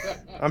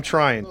 I'm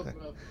trying.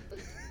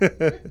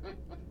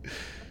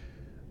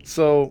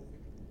 So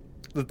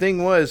the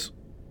thing was,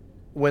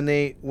 when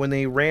they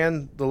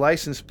ran the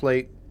license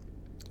plate,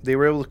 they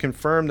were able to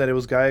confirm that it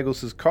was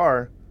Gallegos'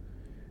 car,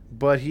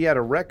 but he had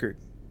a record.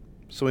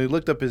 So when he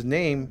looked up his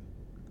name,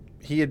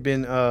 he had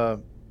been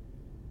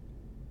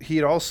he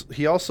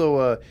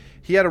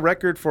had a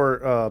record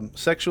for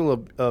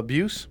sexual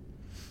abuse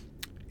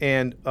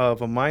and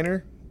of a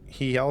minor.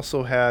 He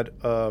also had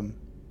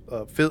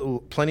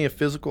plenty of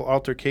physical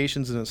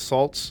altercations and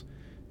assaults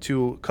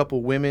to a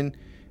couple women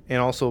and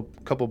also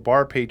a couple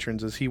bar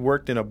patrons, as he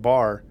worked in a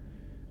bar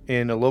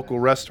in a local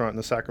restaurant in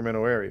the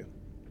Sacramento area.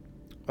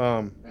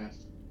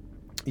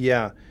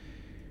 Yeah.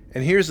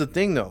 And here's the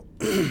thing, though,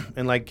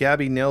 and like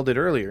Gabby nailed it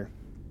earlier,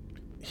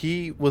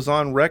 he was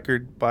on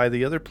record by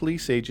the other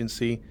police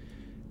agency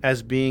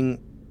as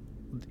being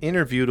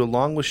interviewed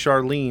along with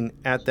Charlene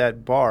at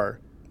that bar.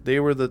 They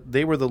were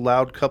the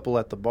loud couple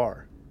at the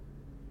bar.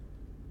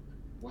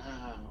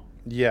 Wow.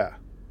 Yeah.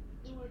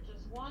 They were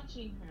just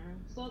watching her.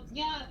 So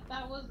yeah,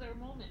 that was their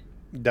moment.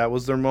 That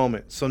was their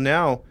moment. So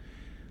now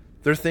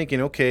they're thinking,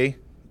 okay,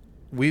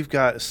 we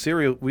got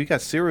serial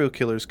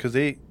killers, because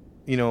they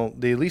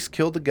at least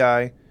killed the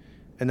guy,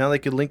 and now they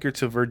could link her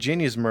to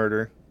Virginia's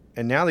murder,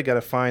 and now they got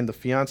to find the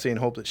fiance and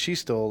hope that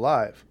she's still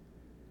alive.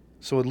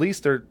 So at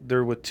least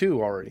they're with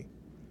two already.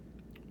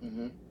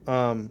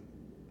 Mm-hmm.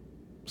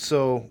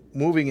 So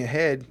moving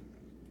ahead,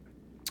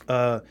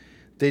 they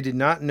did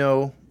not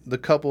know the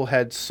couple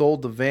had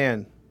sold the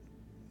van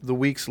the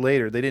weeks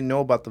later. They didn't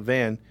know about the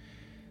van.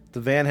 The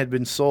van had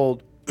been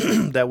sold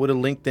that would have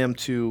linked them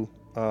to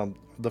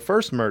the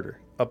first murder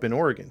up in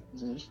Oregon.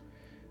 Mm-hmm.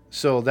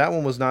 So that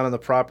one was not on the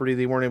property.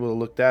 They weren't able to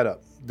look that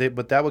up.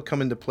 But that would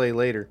come into play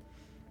later.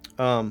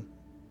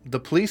 The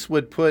police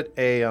would put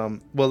the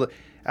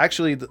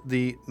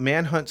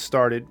manhunt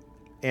started,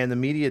 and the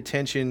media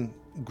attention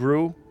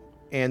grew,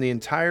 and the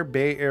entire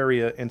Bay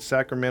Area and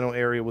Sacramento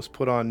area was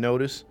put on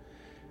notice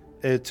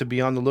to be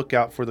on the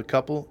lookout for the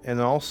couple.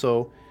 And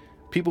also,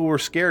 people were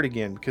scared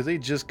again because they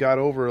just got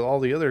over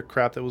all the other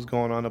crap that was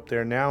going on up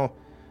there. Now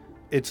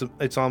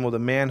it's on with a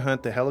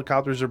manhunt. The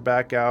helicopters are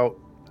back out.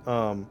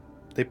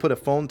 They put a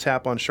phone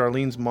tap on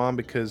Charlene's mom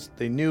because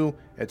they knew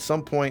at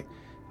some point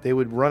they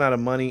would run out of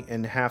money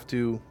and have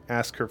to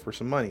ask her for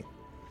some money.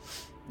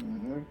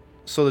 Mm-hmm.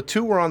 So the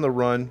two were on the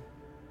run,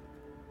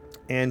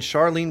 and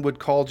Charlene would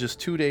call just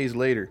 2 days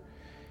later,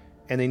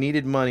 and they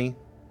needed money,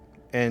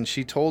 and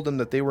she told them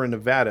that they were in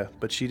Nevada,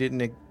 but she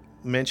didn't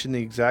mention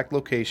the exact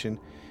location,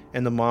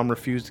 and the mom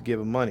refused to give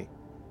them money.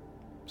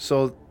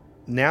 So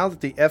now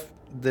that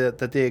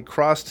that they had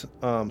crossed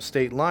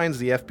state lines,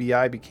 the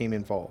FBI became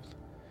involved.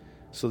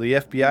 So the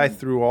FBI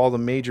threw all the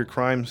major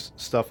crimes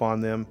stuff on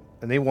them,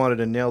 and they wanted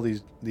to nail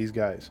these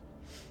guys.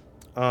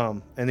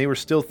 And they were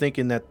still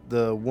thinking that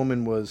the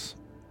woman was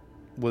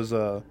with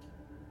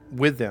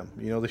them,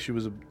 that she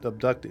was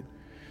abducted.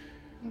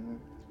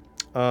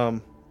 Mm-hmm.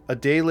 A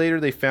day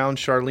later, they found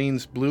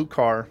Charlene's blue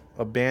car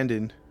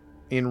abandoned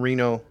in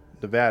Reno,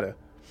 Nevada.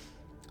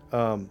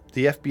 The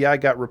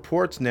FBI got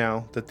reports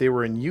now that they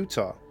were in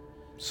Utah,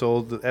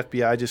 so the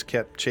FBI just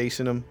kept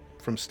chasing them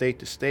from state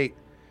to state.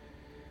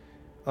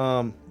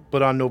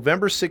 But on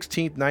November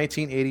 16th,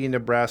 1980 in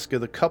Nebraska,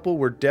 the couple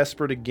were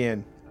desperate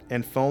again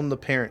and phoned the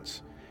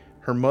parents.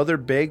 Her mother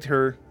begged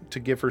her to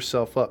give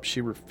herself up.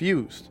 She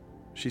refused.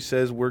 She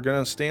says, we're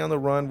going to stay on the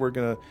run. We're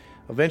going to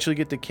eventually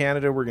get to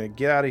Canada. We're going to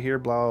get out of here,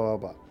 blah,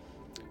 blah,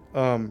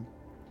 blah.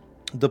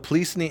 The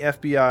police and the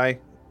FBI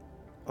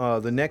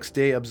the next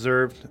day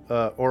observed,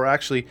 or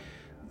actually,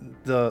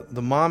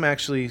 the mom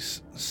actually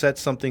set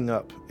something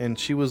up, and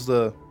she was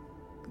the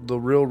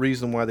real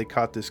reason why they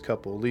caught this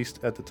couple, at least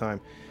at the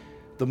time.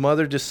 The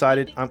mother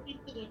decided... She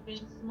could have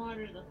been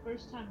smarter the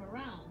first time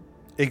around.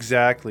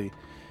 Exactly.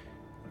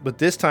 But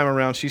this time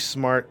around, she's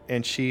smart,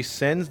 and she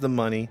sends the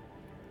money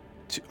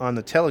on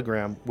the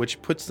telegram,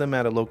 which puts them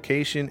at a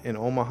location in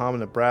Omaha,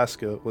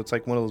 Nebraska. It's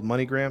like one of those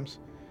MoneyGrams.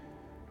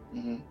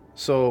 Mm-hmm.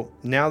 So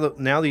now the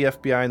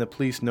FBI and the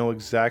police know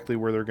exactly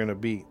where they're going to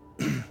be.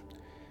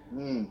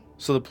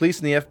 So the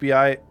police and the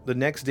FBI the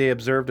next day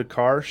observed a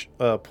car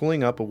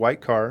pulling up, a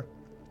white car,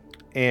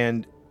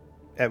 and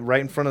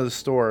right in front of the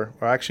store,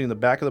 or actually in the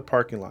back of the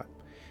parking lot.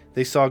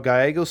 They saw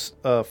Gallegos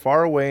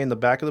far away in the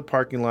back of the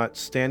parking lot,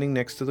 standing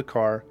next to the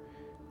car,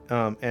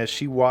 as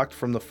she walked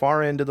from the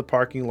far end of the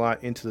parking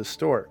lot into the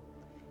store.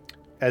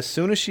 As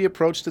soon as she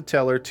approached the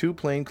teller, two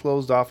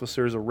plainclothes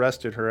officers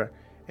arrested her,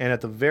 and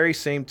at the very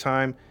same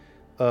time,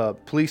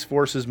 police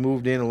forces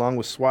moved in along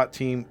with SWAT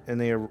team, and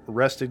they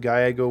arrested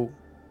Gallego,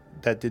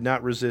 that did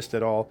not resist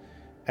at all,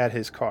 at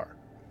his car.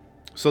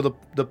 So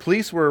the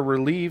police were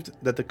relieved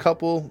that the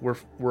couple were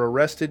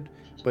arrested,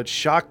 but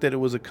shocked that it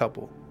was a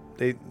couple.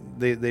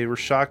 They were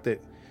shocked that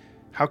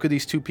How could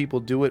these two people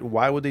do it?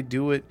 Why would they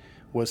do it?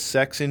 Was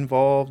sex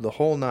involved? The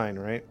whole nine,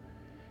 right?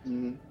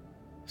 Mm-hmm.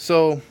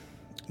 So,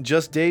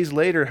 just days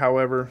later,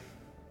 however,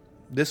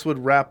 this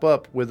would wrap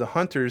up with the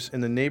hunters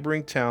in the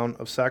neighboring town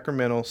of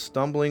Sacramento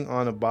stumbling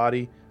on a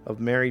body of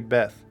Mary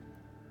Beth.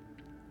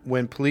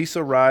 When police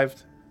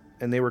arrived,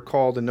 and they were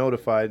called and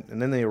notified,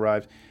 and then they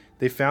arrived,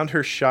 they found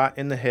her shot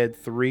in the head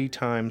 3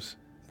 times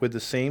with the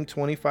same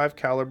 .25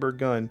 caliber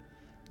gun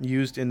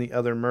used in the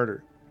other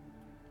murder.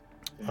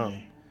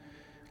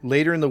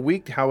 Later in the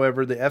week,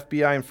 however, the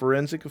FBI and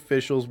forensic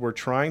officials were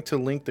trying to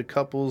link the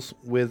couples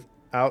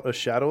without a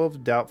shadow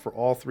of doubt for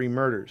all 3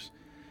 murders.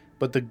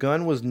 But the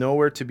gun was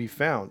nowhere to be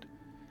found.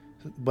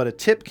 But a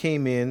tip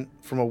came in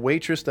from a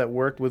waitress that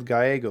worked with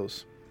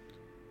Gallegos.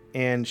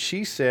 And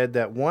she said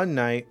that one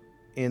night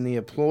in the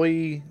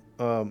employee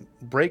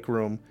break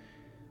room,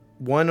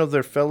 one of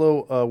their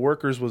fellow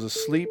workers was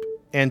asleep.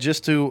 And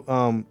just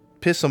to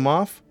piss him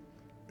off,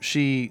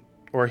 he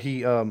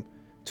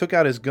took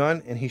out his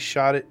gun and he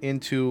shot it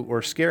into,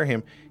 or scare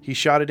him, he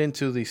shot it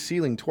into the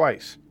ceiling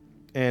twice.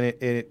 And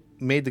it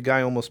made the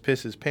guy almost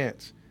piss his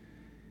pants.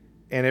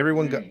 And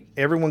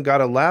everyone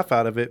got a laugh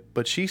out of it,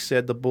 but she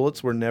said the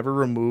bullets were never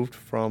removed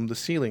from the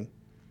ceiling.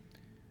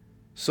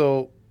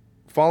 So,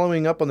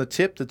 following up on the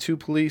tip, the 2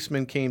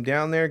 policemen came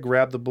down there,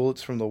 grabbed the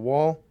bullets from the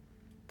wall,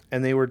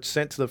 and they were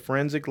sent to the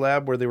forensic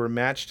lab where they were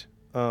matched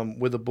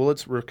with the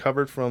bullets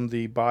recovered from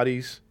the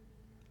bodies,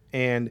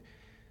 and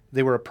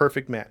they were a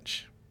perfect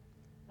match.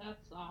 That's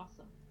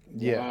awesome.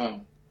 Yeah.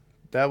 Wow.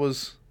 That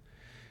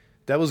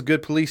was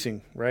good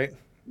policing, right?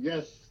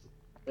 Yes,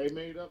 they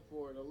made up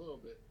for it a little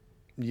bit.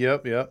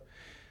 Yep.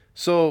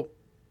 So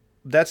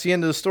that's the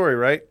end of the story,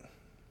 right?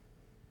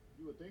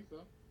 You would think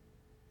so.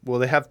 Well,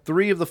 they have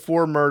 3 of the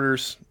 4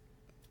 murders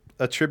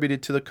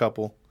attributed to the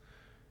couple.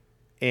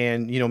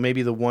 And,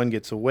 maybe the one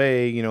gets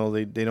away,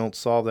 they don't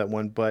solve that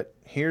one. But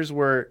here's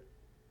where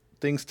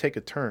things take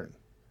a turn.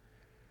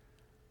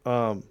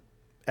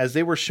 As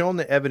they were shown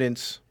the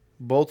evidence,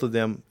 both of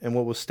them, and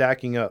what was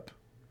stacking up,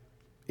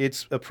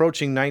 it's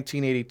approaching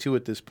 1982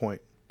 at this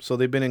point. So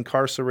they've been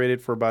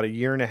incarcerated for about a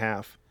year and a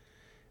half.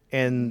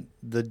 And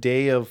the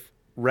day of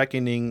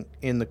reckoning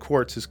in the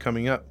courts is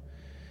coming up.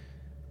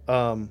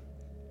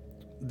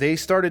 They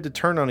started to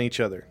turn on each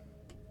other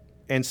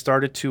and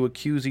started to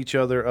accuse each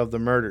other of the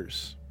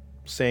murders,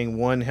 saying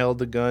one held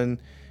the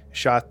gun,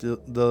 shot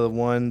the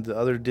one, the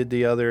other did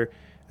the other,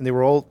 and they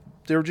were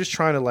just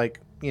trying to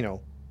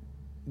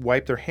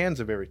wipe their hands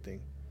of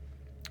everything.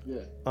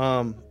 Yeah.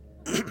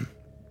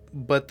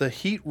 But the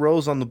heat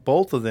rose on the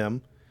both of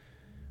them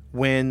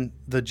when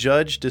the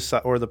judge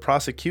or the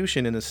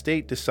prosecution in the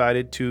state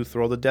decided to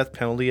throw the death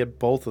penalty at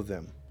both of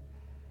them.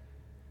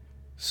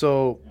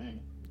 So,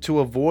 to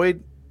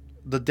avoid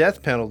the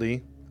death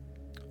penalty,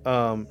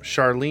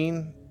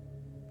 Charlene,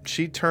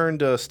 she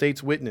turned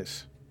state's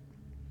witness,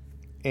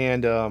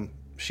 and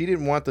she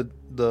didn't want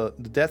the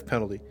death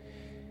penalty,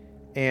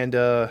 and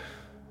to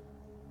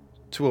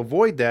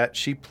avoid that,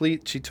 she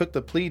took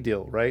the plea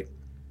deal, right?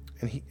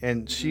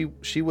 And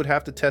she would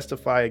have to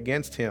testify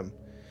against him.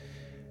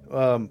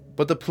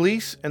 But the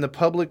police and the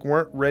public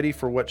weren't ready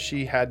for what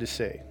she had to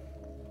say.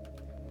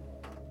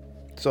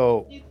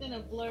 So She's gonna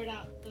blurt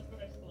out the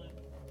first one.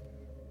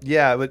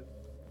 Yeah, but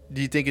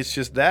do you think it's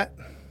just that?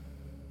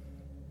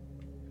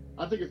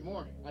 I think it's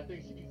more. I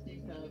think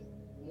she has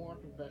more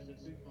confessions.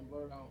 She's gonna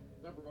blurt out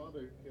several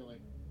other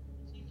killings.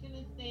 She's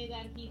gonna say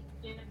that he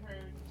scared her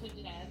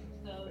to death,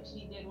 so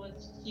she did what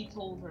he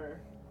told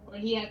her, or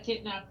he had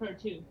kidnapped her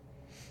too.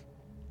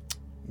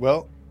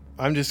 Well,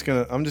 I'm just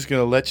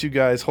gonna let you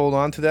guys hold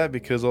on to that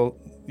because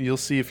you'll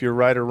see if you're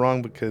right or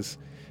wrong. Because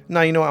no,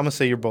 I'm gonna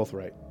say you're both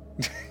right.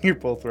 You're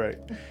both right.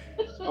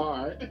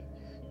 All right.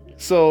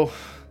 So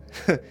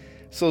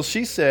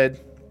she said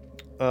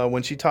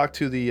when she talked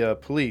to the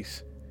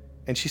police,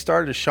 and she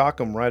started to shock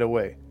them right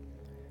away,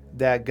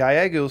 that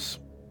Gallegos,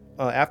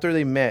 after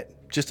they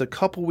met, just a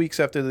couple weeks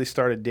after they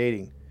started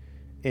dating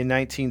in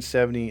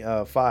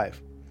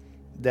 1975,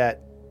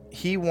 that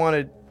he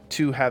wanted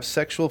to have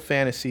sexual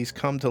fantasies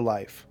come to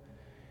life.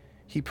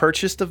 He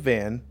purchased a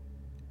van,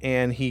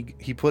 and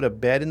he put a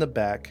bed in the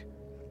back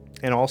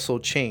and also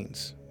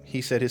chains.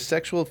 He said his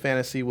sexual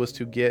fantasy was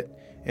to get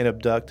and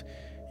abduct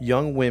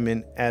young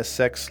women as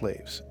sex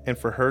slaves and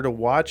for her to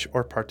watch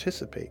or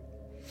participate.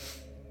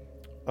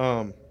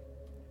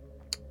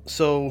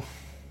 So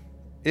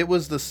it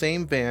was the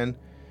same van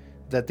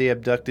that they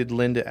abducted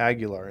Linda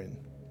Aguilar in.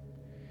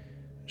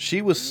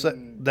 She was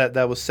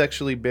that was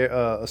sexually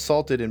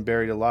assaulted and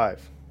buried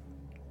alive.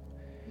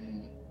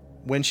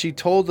 When she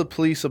told the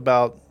police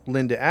about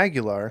Linda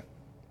Aguilar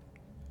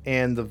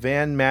and the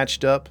van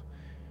matched up,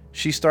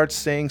 she starts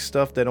saying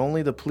stuff that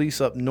only the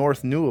police up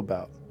north knew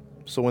about.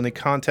 So when they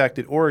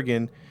contacted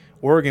Oregon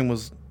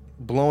was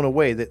blown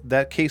away.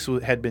 That case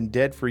had been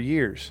dead for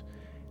years.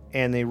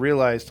 And they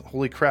realized,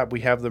 holy crap,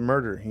 we have the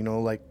murder.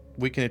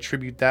 We can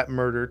attribute that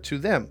murder to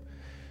them.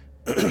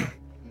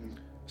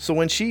 So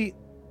when she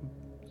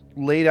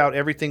laid out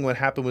everything what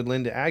happened with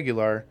Linda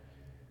Aguilar,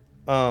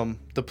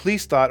 the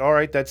police thought, all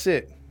right, that's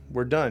it.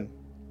 We're done.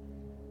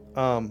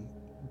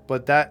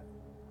 But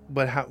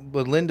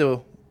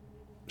Linda,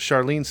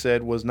 Charlene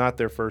said, was not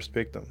their first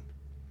victim.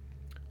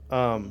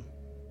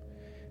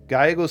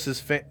 Gallegos'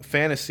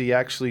 fantasy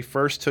actually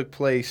first took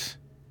place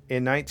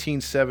in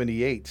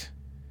 1978,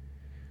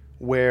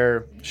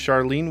 where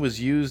Charlene was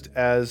used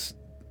as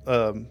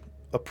a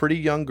pretty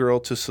young girl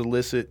to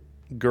solicit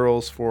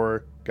girls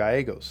for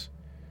Gallegos.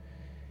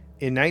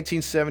 In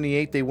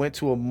 1978, they went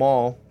to a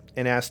mall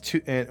and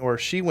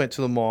she went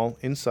to the mall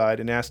inside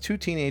and asked two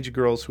teenage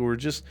girls who were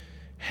just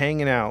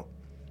hanging out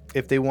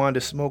if they wanted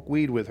to smoke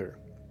weed with her.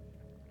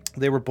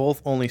 They were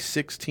both only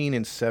 16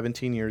 and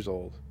 17 years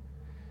old.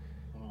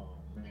 Oh,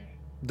 man.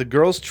 The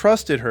girls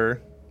trusted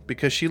her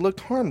because she looked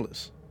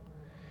harmless.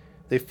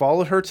 They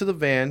followed her to the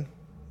van,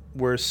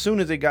 where as soon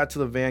as they got to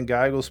the van,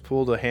 Gallegos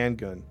pulled a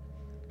handgun,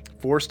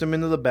 forced him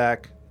into the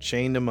back,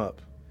 chained him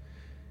up.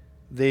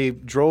 They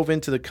drove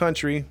into the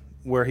country,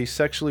 where he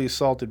sexually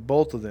assaulted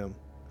both of them.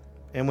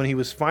 And when he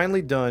was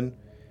finally done,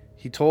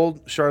 he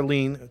told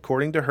Charlene,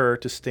 according to her,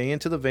 to stay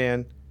into the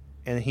van,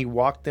 and he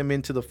walked them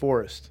into the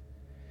forest.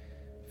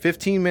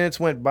 15 minutes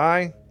went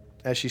by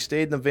as she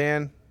stayed in the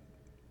van,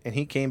 and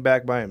he came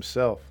back by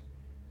himself.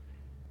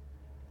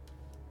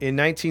 In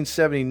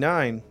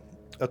 1979,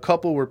 a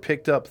couple were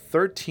picked up,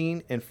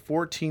 13 and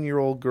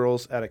 14-year-old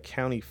girls at a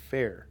county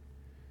fair.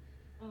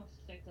 Oh,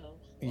 sickos.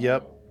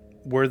 Yep,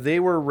 where they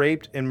were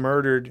raped and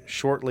murdered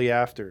shortly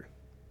after.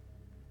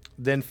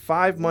 Then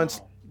 5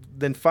 months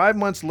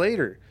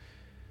later,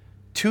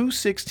 two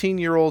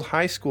 16-year-old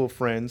high school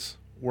friends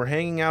were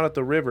hanging out at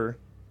the river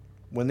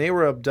when they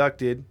were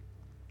abducted,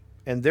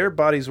 and their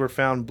bodies were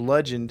found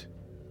bludgeoned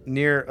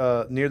near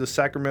the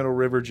Sacramento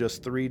River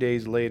just 3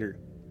 days later.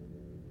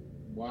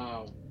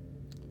 Wow.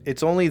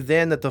 It's only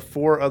then that the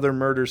 4 other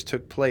murders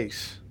took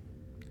place.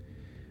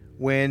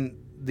 When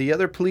the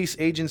other police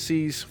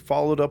agencies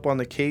followed up on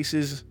the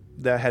cases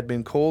that had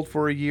been cold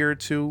for a year or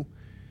two,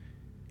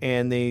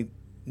 and they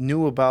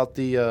knew about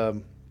they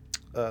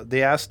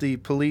asked the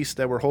police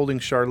that were holding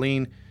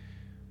Charlene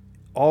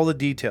all the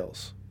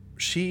details.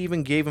 She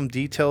even gave them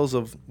details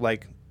of,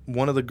 like,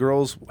 one of the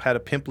girls had a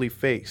pimply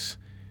face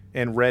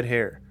and red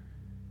hair.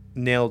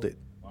 Nailed it.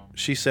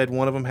 She said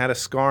one of them had a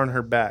scar on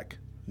her back.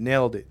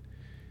 Nailed it.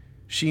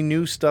 She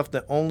knew stuff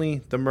that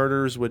only the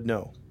murderers would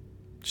know.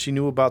 She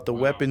knew about the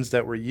weapons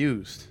that were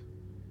used.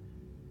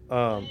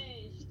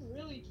 Hey, she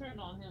really turned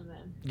on him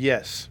then.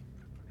 Yes.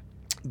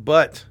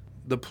 But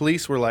the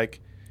police were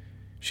like,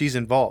 she's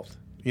involved.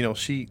 You know,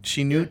 she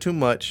knew too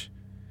much.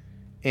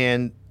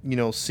 And, you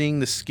know, seeing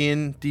the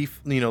skin,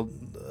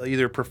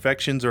 either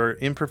perfections or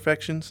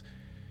imperfections,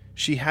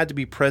 she had to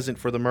be present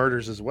for the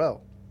murders as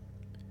well.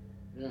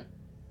 Yeah.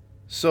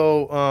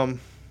 So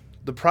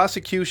the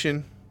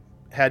prosecution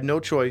had no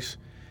choice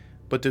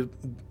but to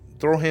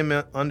throw him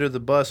under the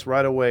bus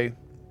right away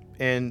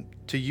and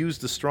to use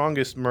the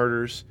strongest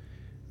murders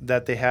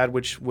that they had,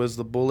 which was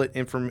the bullet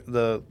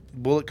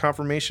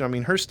confirmation. I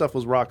mean, her stuff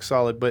was rock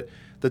solid, but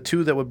the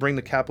two that would bring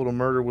the capital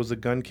murder was the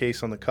gun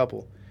case on the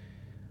couple.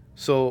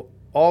 So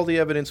all the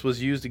evidence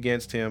was used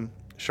against him.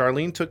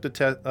 Charlene took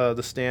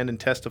the stand and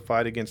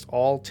testified against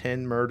all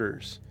 10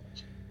 murders.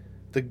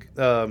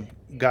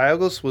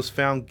 Gallegos was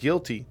found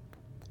guilty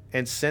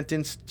and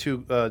sentenced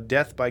to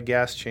death by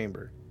gas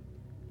chamber.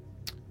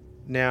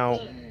 Now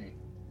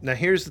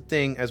here's the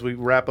thing as we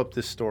wrap up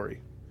this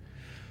story.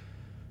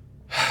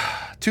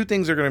 Two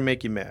things are going to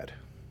make you mad.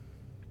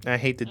 I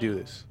hate to do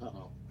this.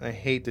 I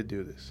hate to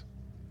do this.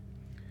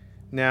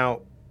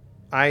 Now,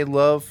 I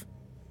love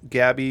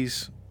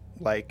Gabby's,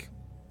 like,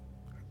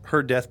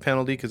 her death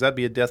penalty, because that'd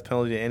be a death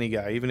penalty to any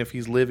guy, even if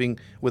he's living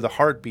with a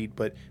heartbeat.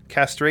 But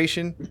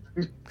castration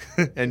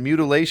and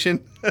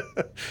mutilation,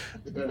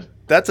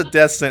 that's a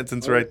death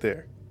sentence right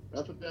there.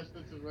 That's a death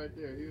sentence right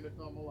there, even if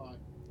I'm alive.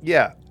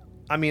 Yeah.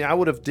 I mean, I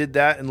would have did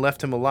that and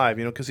left him alive,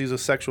 because he's a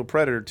sexual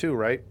predator too,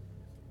 right?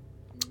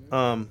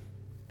 Mm-hmm.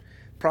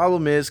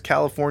 Problem is,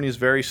 California is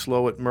very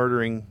slow at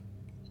murdering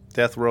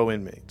death row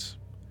inmates.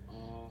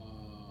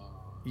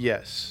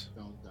 Yes.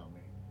 Don't tell me.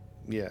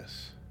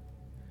 Yes.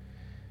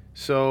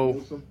 So,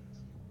 Newsom?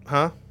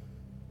 huh?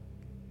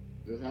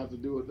 Does it have to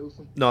do with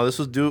Newsom? No, this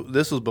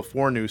was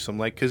before Newsom,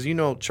 like, because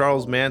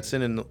Charles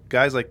Manson and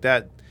guys like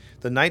that.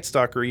 The Night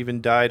Stalker even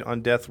died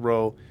on death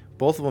row.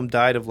 Both of them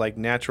died of, like,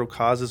 natural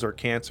causes or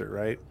cancer,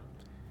 right?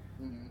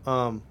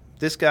 Mm-hmm.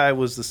 This guy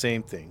was the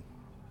same thing.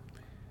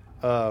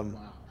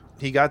 Wow.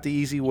 He got the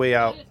easy way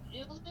out.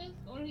 Illness,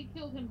 or he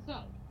killed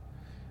himself?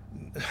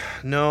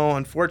 No,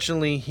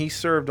 unfortunately, he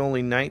served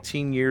only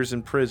 19 years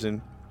in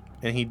prison,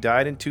 and he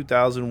died in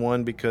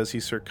 2001 because he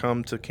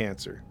succumbed to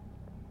cancer.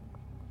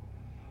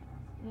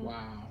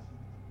 Wow.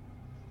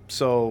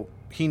 So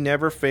he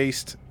never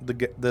faced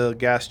the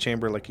gas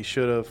chamber like he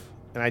should have,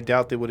 and I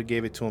doubt they would have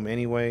gave it to him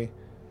anyway.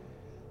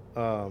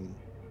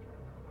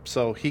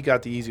 So he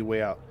got the easy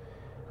way out.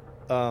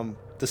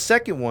 The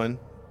second one,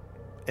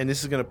 and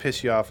this is going to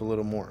piss you off a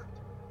little more.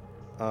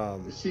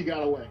 She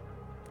got away.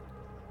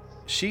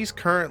 She's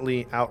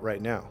currently out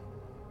right now.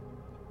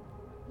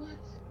 What?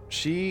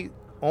 She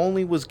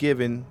only was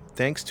given,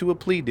 thanks to a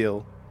plea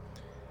deal,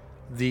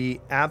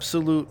 the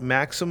absolute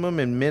maximum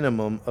and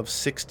minimum of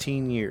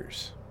 16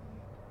 years.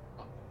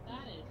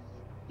 That is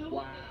stupid.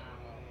 Wow.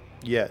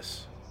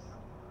 Yes.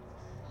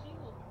 She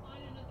will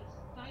find another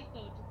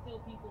psycho to kill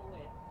people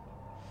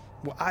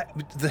with.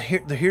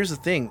 Well, here's the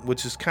thing,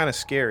 which is kind of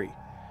scary,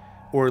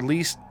 or at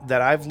least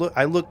that I've looked.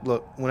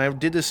 Look, when I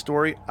did this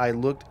story, I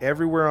looked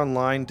everywhere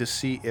online to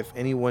see if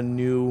anyone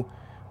knew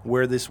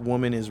where this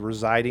woman is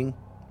residing,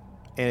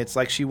 and it's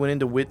like she went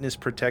into witness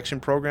protection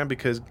program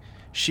because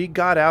she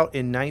got out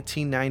in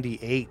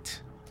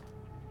 1998,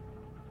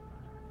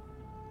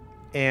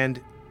 and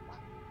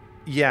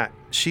yeah,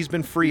 she's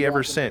been free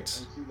ever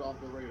since. And she's off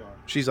the radar.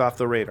 She's off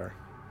the radar.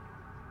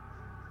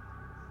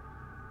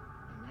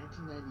 In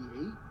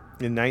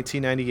 1998? In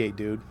 1998,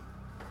 dude.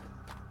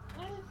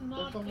 That is That's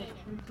not almost fair.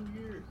 22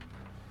 years.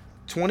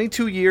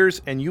 22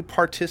 years, and you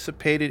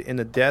participated in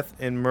the death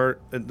and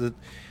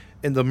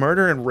in the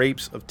murder and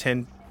rapes of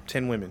 10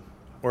 women,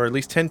 or at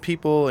least 10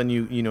 people, and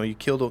you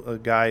killed a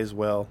guy as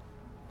well.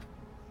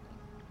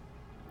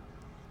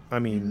 I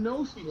You mean,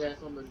 know she had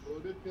something to do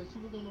with it because she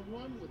was on the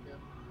run with him,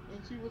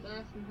 and she was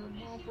asking her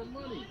mom for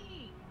money.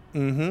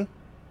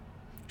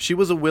 she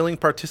was a willing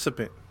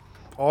participant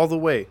all the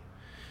way,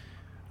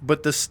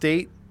 but the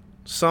state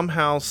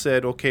somehow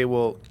said, okay,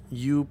 well,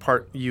 you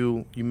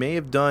may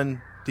have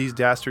done these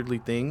dastardly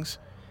things,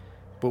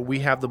 but we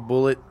have the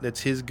bullet.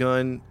 That's his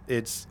gun.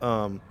 It's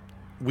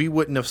we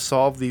wouldn't have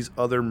solved these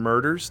other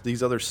murders,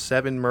 these other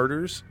 7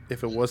 murders,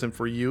 if it wasn't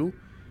for you.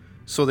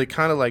 So they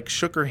kind of like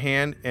shook her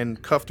hand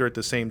and cuffed her at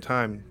the same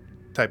time,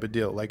 type of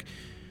deal. Like,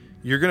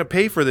 you're gonna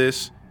pay for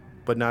this,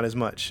 but not as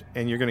much,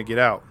 and you're gonna get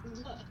out.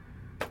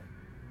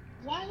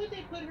 Why would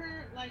they put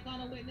her like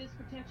on a witness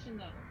protection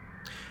though?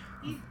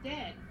 He's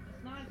dead.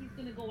 It's not like he's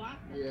gonna go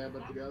after her. Yeah, but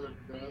That's the other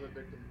not fair.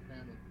 victim's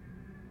family.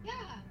 Yeah,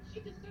 she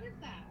deserves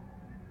that.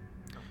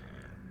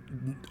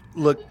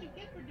 Look, That's what you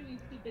get for doing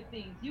stupid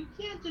things. You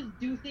can't just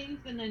do things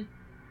and then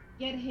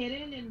get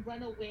hidden and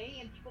run away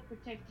and people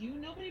protect you.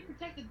 Nobody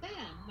protected them.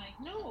 Like,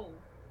 no.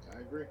 I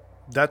agree.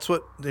 that's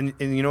what, and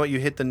you know what? You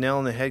hit the nail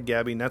on the head,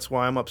 Gabby, and that's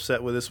why I'm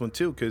upset with this one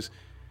too, because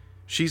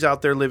she's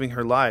out there living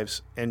her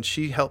lives, and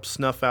she helped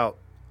snuff out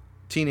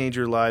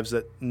teenager lives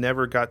that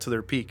never got to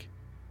their peak,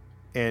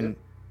 and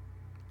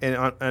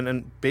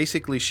and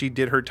basically she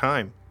did her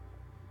time.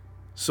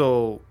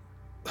 So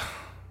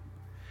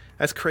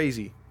that's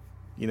crazy,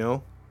 you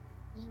know.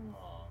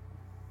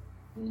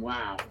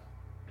 Wow.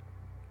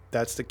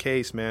 That's the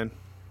case, man.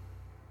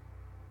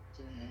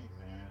 Dang,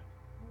 man.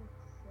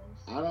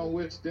 I don't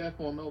wish death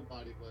on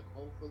nobody, but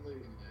hopefully,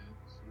 man,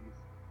 she's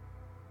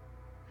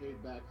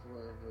paid back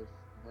for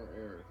her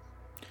errors.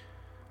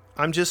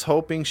 I'm just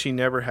hoping she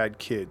never had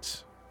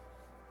kids,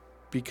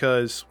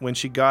 because when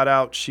she got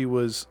out, she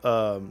was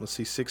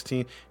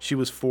 16. She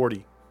was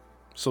 40.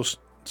 So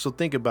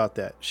think about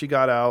that. She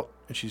got out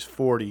and she's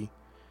 40,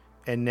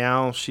 and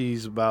now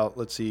she's about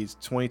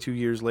 22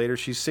 years later.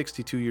 She's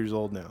 62 years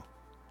old now.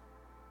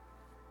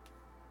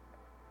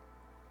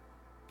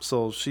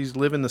 So she's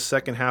living the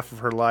second half of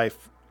her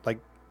life, like,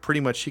 pretty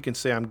much she can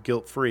say, I'm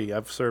guilt-free.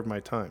 I've served my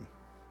time.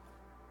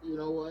 You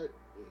know what?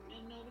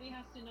 And nobody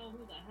has to know who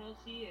the hell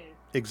she is.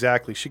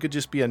 Exactly. She could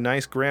just be a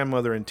nice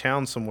grandmother in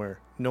town somewhere.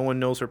 No one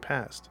knows her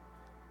past.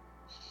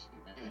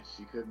 Man,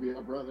 she could be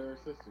a brother or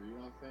sister. You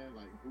know what I'm saying?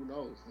 Like, who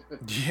knows?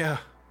 Yeah.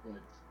 But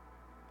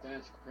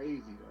that's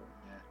crazy,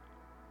 though, man.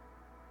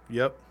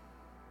 Yep.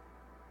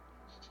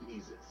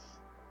 Jesus.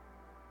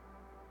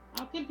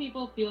 How can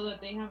people feel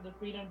that they have the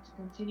freedom to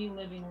continue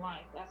living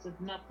life as if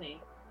nothing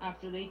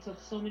after they took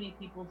so many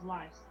people's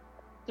lives?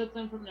 Took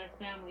them from their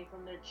family,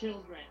 from their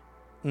children.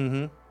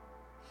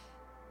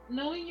 Mm-hmm.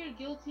 Knowing you're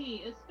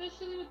guilty,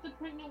 especially with the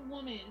pregnant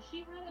woman. She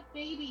had a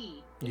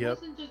baby. It Yep.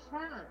 wasn't just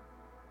her.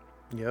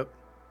 Yep.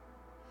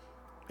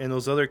 And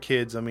those other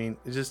kids, I mean,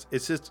 it's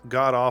just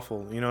god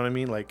awful. You know what I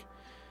mean? Like,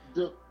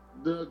 The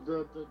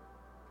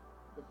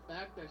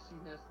fact that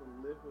she has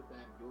to live with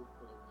that guilt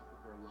for the rest of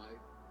her life,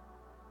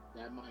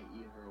 that might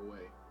eat her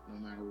away, no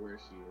matter where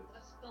she is.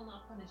 That's still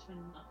not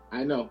punishment enough.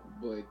 I know,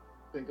 but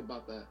think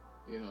about that.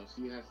 You know,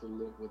 she has to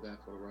live with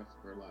that for the rest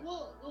of her life.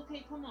 Well,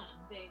 okay, come on,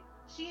 babe.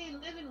 She ain't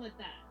living with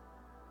that.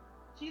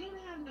 She don't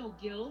have no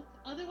guilt.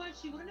 Otherwise,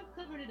 she wouldn't have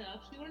covered it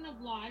up. She wouldn't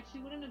have lied. She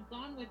wouldn't have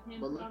gone with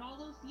him But throughout all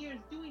those years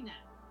doing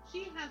that.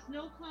 She has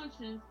no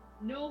conscience,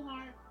 no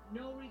heart,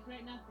 no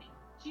regret, nothing.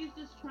 She's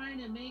just trying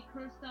to make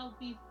herself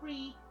be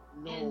free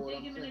and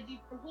dig him in a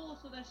deeper hole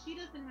so that she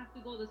doesn't have to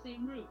go the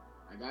same route.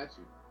 I got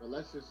you. But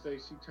let's just say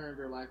she turned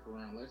her life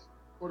around.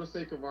 For the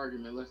sake of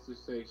argument, let's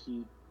just say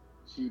she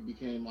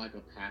became like a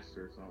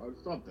pastor or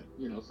something.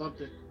 You know,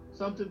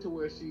 something to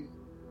where she's,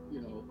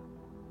 you know,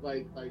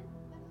 like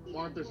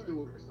Martha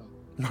Stewart or something.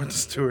 Martha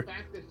Stewart. The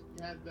fact that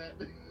she has that,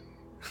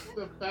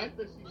 the fact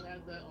that she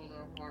has that on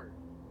her heart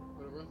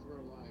for the rest of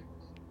her life,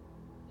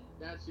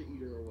 that should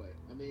eat her away.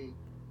 I mean,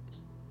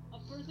 a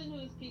person who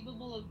is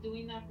capable of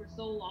doing that for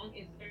so long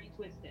is very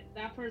twisted.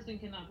 That person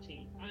cannot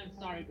change. I'm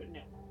sorry, but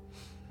no.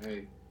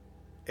 hey,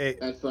 Hey,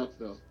 that sucks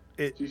though.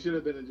 She should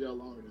have been in jail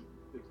longer than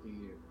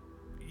 16 years.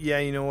 Yeah,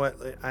 you know what?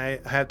 I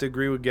have to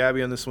agree with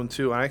Gabby on this one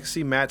too. I can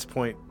see Matt's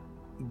point,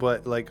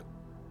 but like,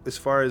 as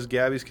far as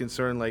Gabby's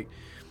concerned, like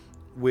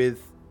with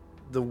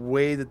the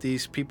way that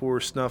these people were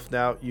snuffed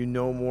out, you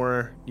know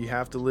more. You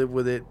have to live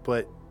with it,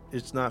 but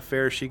it's not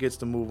fair. She gets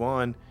to move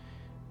on,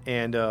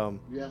 and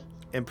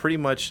and pretty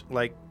much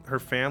like her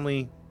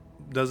family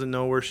doesn't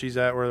know where she's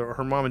at, or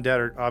her mom and dad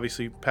are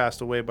obviously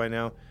passed away by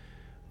now.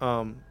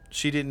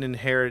 She didn't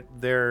inherit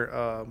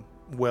their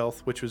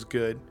wealth, which was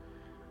good.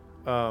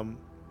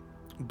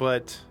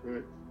 But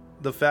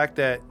the fact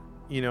that,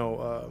 you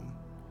know,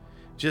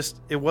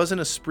 just it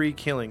wasn't a spree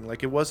killing.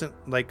 Like, it wasn't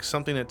like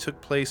something that took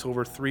place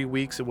over 3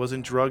 weeks. It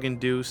wasn't drug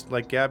induced.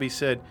 Like Gabby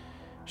said,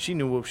 she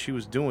knew what she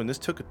was doing. This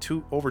took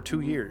over 2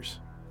 years.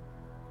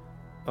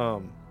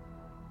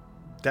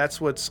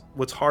 That's what's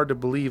hard to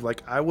believe.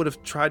 Like, I would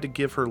have tried to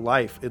give her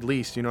life at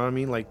least, you know what I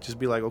mean? Like, just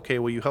be like, okay,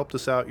 well, you helped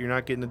us out. You're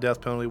not getting the death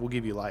penalty. We'll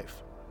give you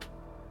life.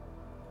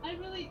 I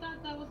really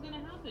thought that was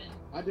gonna happen.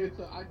 I did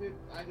think that's it.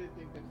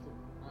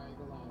 I ain't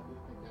gonna lie, I did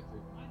think that's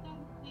it. I thought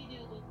the plea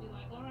deal would be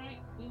like, all right,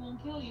 we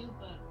won't kill you,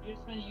 but you're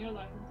spending your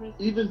life in prison.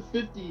 Even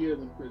 50 years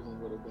in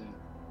prison would have been.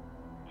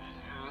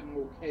 I'm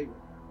okay with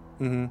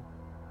it. Mm-hmm.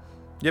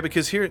 Yeah,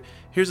 because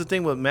here's the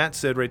thing. What Matt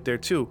said right there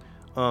too.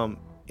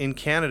 In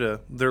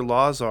Canada, their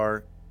laws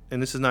are,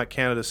 and this is not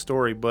Canada's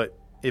story, but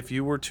if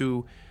you were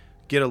to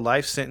get a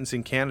life sentence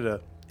in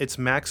Canada, it's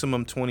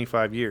maximum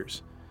 25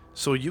 years.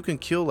 So you can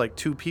kill like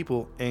 2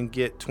 people and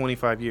get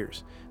 25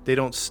 years. They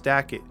don't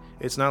stack it.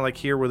 It's not like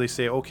here where they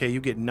say, okay,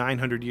 you get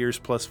 900 years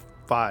plus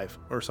 5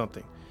 or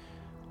something.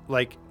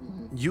 Like,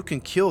 you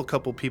can kill a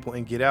couple people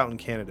and get out in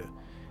Canada.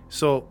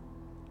 So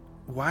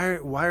why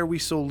are we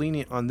so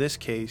lenient on this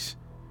case?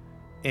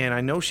 And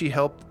I know she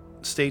helped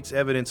state's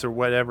evidence or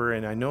whatever,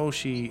 and I know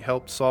she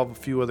helped solve a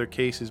few other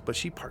cases, but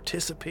she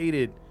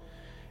participated.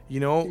 You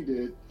know, She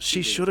did.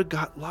 She should have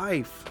got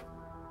life.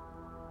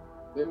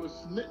 They were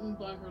smitten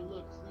by her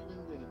looks even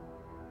then.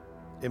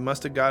 It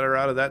must have got her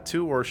out of that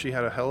too, or she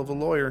had a hell of a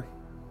lawyer.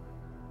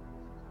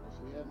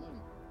 She had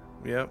money.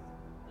 Yep.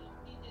 No,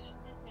 he didn't.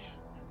 Her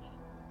parents had money.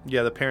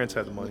 Yeah, the parents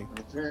had the money.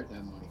 Her parents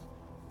had money.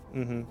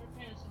 Mm-hmm. Her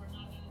parents were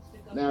not gonna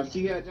stick up. Now, if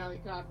she had Johnny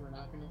Cochran,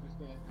 I can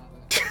understand how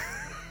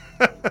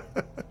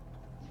that.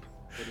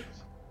 But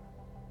it's,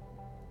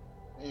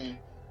 man,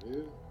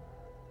 dude.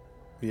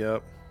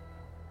 Yep.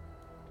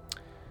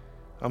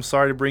 I'm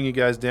sorry to bring you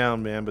guys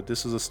down, man, but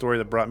this is a story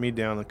that brought me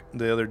down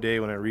the other day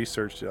when I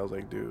researched it. I was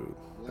like, dude,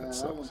 Yeah, that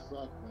that one sucks.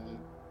 sucked, man.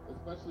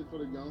 Especially for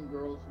the young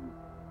girls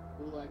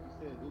who, like you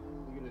said, didn't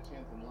even get a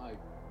chance in life.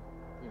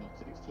 You know,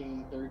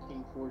 16,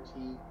 13,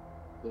 14.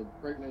 The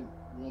pregnant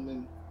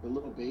woman, the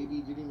little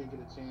baby didn't even get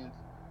a chance.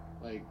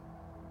 Like,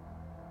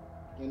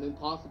 and then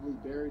possibly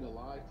buried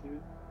alive, too.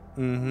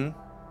 Mm-hmm.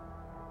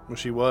 Well,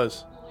 she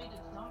was. No way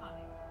to die.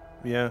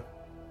 Yeah.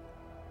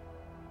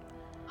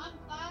 I'm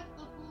glad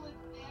the fool is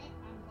dead.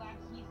 I'm glad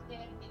he's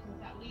dead because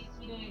at least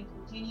he didn't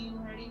continue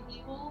hurting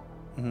people.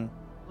 Mm-hmm.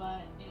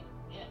 But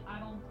I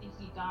don't think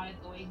he died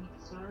the way he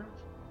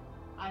deserved.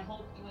 I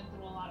hope he went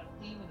through a lot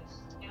of pain with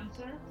his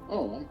cancer.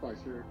 Oh, I'm quite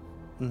sure.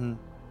 Mm-hmm.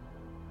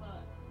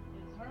 But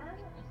with her,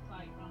 it's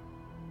like,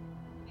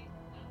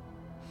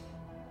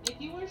 if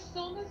you were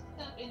so messed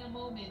up in a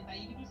moment that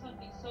you could do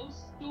something so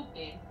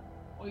stupid,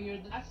 or you're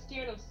that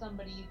scared of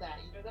somebody that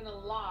you're gonna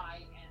lie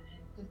and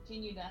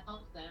continue to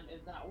help them,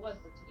 if that was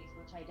the case,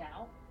 which I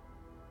doubt.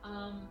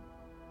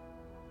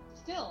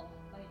 Still,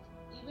 like,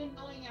 even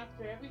knowing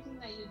after everything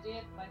that you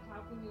did, like,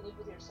 how can you live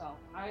with yourself?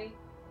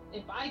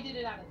 If I did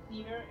it out of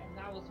fear and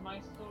that was my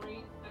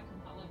story, I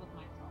could not live with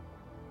myself.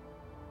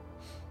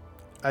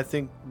 I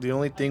think the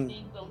only I thing,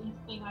 think the least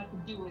thing I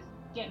could do is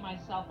get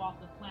myself off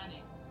the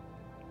planet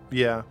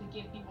yeah, to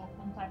give people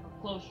some type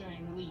of closure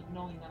and relief,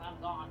 knowing that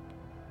I'm gone.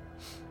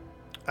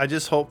 I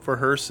just hope for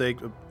her sake,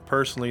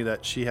 personally,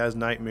 that she has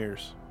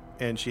nightmares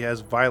and she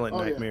has violent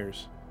Oh, yeah.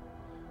 nightmares.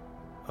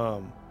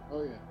 Oh,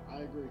 yeah,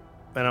 I agree.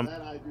 And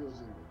That I do agree with.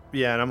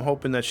 yeah, and I'm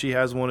hoping that she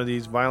has one of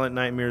these violent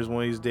nightmares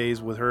one of these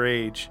days with her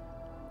age,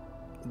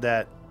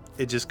 that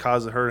it just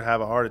causes her to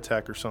have a heart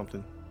attack or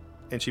something,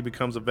 and she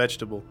becomes a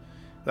vegetable.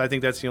 I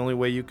think that's the only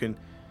way you can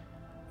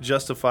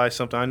justify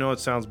something. I know it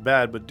sounds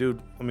bad, but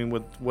dude, I mean,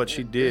 with what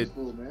she did,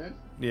 Peaceful, man.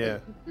 yeah.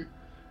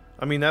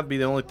 I mean, that'd be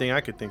the only thing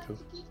I could think of.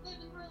 She keeps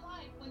living her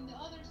life when the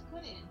others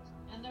couldn't,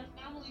 and their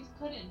families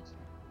couldn't.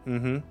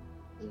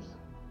 Mm-hmm. Yeah.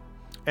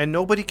 And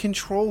nobody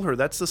control her.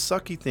 That's the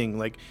sucky thing.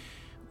 Like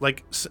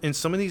in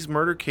some of these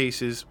murder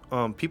cases,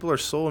 people are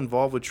so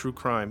involved with true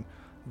crime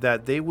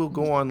that they will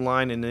go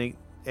online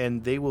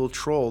and they will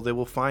troll. They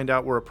will find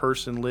out where a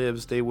person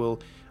lives. They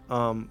will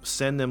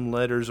send them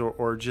letters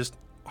or just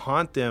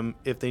haunt them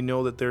if they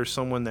know that there's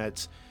someone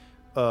that's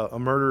a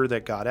murderer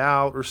that got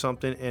out or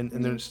something. And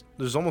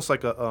there's almost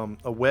like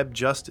a web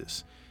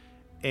justice.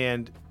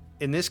 And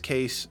in this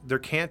case, there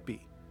can't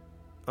be.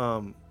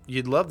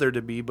 You'd love there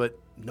to be, but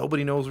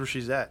nobody knows where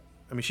she's at.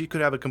 I mean, she could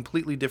have a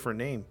completely different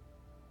name.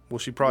 Well,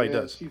 she probably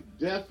Yeah, does. She's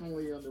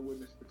definitely under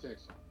witness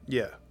protection.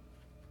 Yeah.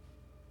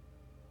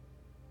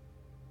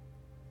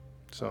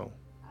 So.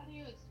 How do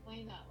you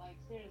explain that? Like,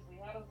 seriously,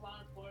 how does law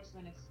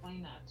enforcement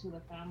explain that to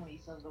the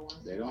families of the ones?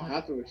 They don't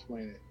have to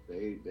explain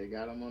it. They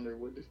got them under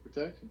witness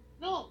protection.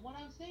 No, what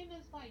I'm saying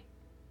is like,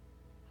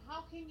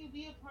 how can you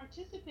be a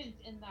participant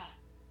in that?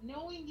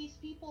 Knowing these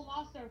people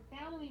lost their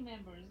family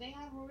members, they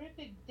have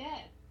horrific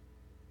deaths.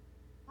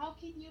 How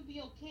can you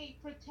be okay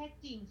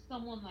protecting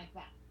someone like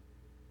that?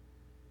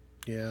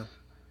 Yeah.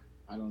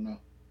 I don't know.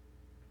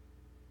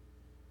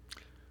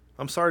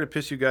 I'm sorry to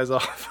piss you guys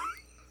off.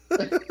 I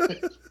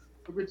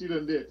bet you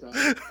done did, Tom.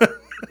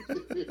 But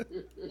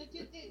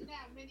you did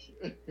that many.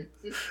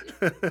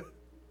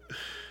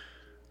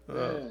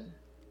 Man,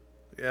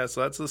 Yeah,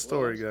 so that's the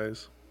story,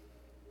 guys.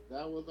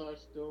 that was our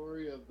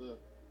story of the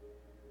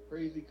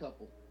crazy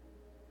couple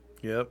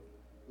Yep.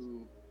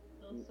 who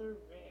Those are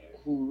rare.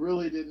 who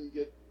really didn't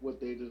get what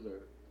they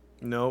deserved.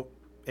 Nope.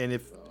 And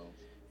if So,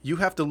 you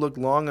have to look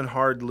long and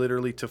hard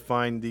literally to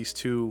find these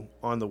two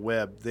on the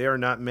web, they are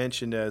not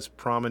mentioned as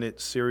prominent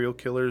serial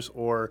killers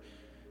or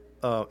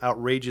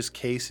outrageous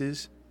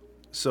cases.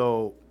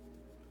 So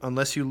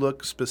unless you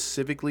look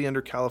specifically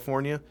under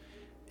California,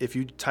 if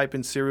you type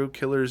in serial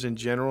killers in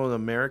general in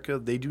America,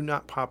 they do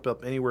not pop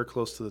up anywhere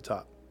close to the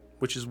top,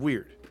 which is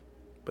weird,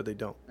 but they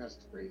don't. that's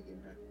crazy,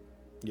 man.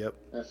 Yep.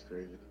 That's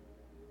crazy.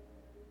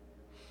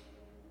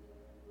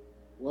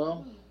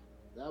 Well,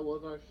 that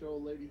was our show,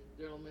 ladies and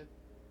gentlemen.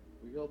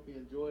 We hope you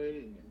enjoyed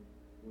it, and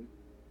we're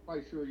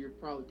quite sure you're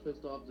probably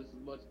pissed off just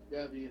as much as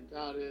Gabby and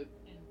Todd is.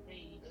 And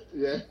rage.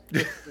 Yeah.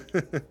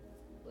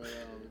 But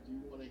if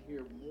you want to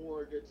hear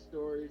more good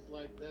stories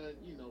like that,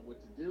 you know what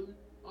to do.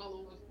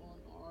 Follow us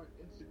on our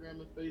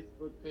Instagram and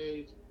Facebook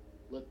page.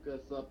 Look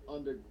us up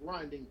under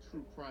Grinding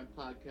True Crime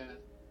Podcast.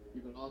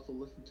 You can also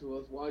listen to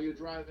us while you're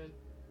driving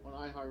on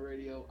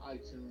iHeartRadio,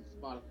 iTunes,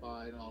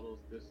 Spotify, and all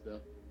those good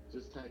stuff.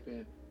 Just type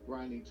in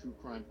Grinding True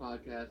Crime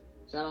Podcast.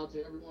 Shout out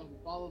to everyone who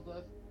follows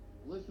us,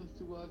 listens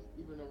to us,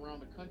 even around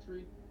the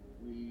country.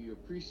 We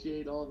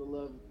appreciate all the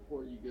love and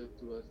support you give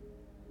to us.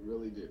 We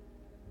really do.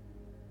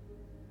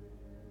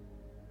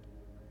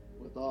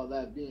 With all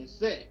that being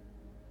said,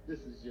 this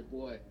is your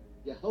boy,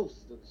 your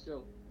host of the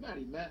show,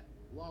 Matty Matt,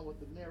 along with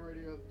the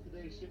narrator of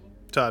today's show,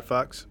 Todd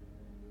Fox.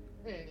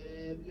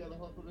 and the other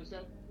host of the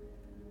show.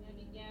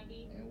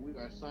 Gabby. And we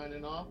are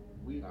signing off.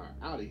 We are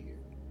out of here.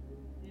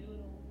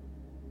 Doodle.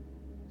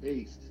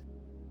 Peace.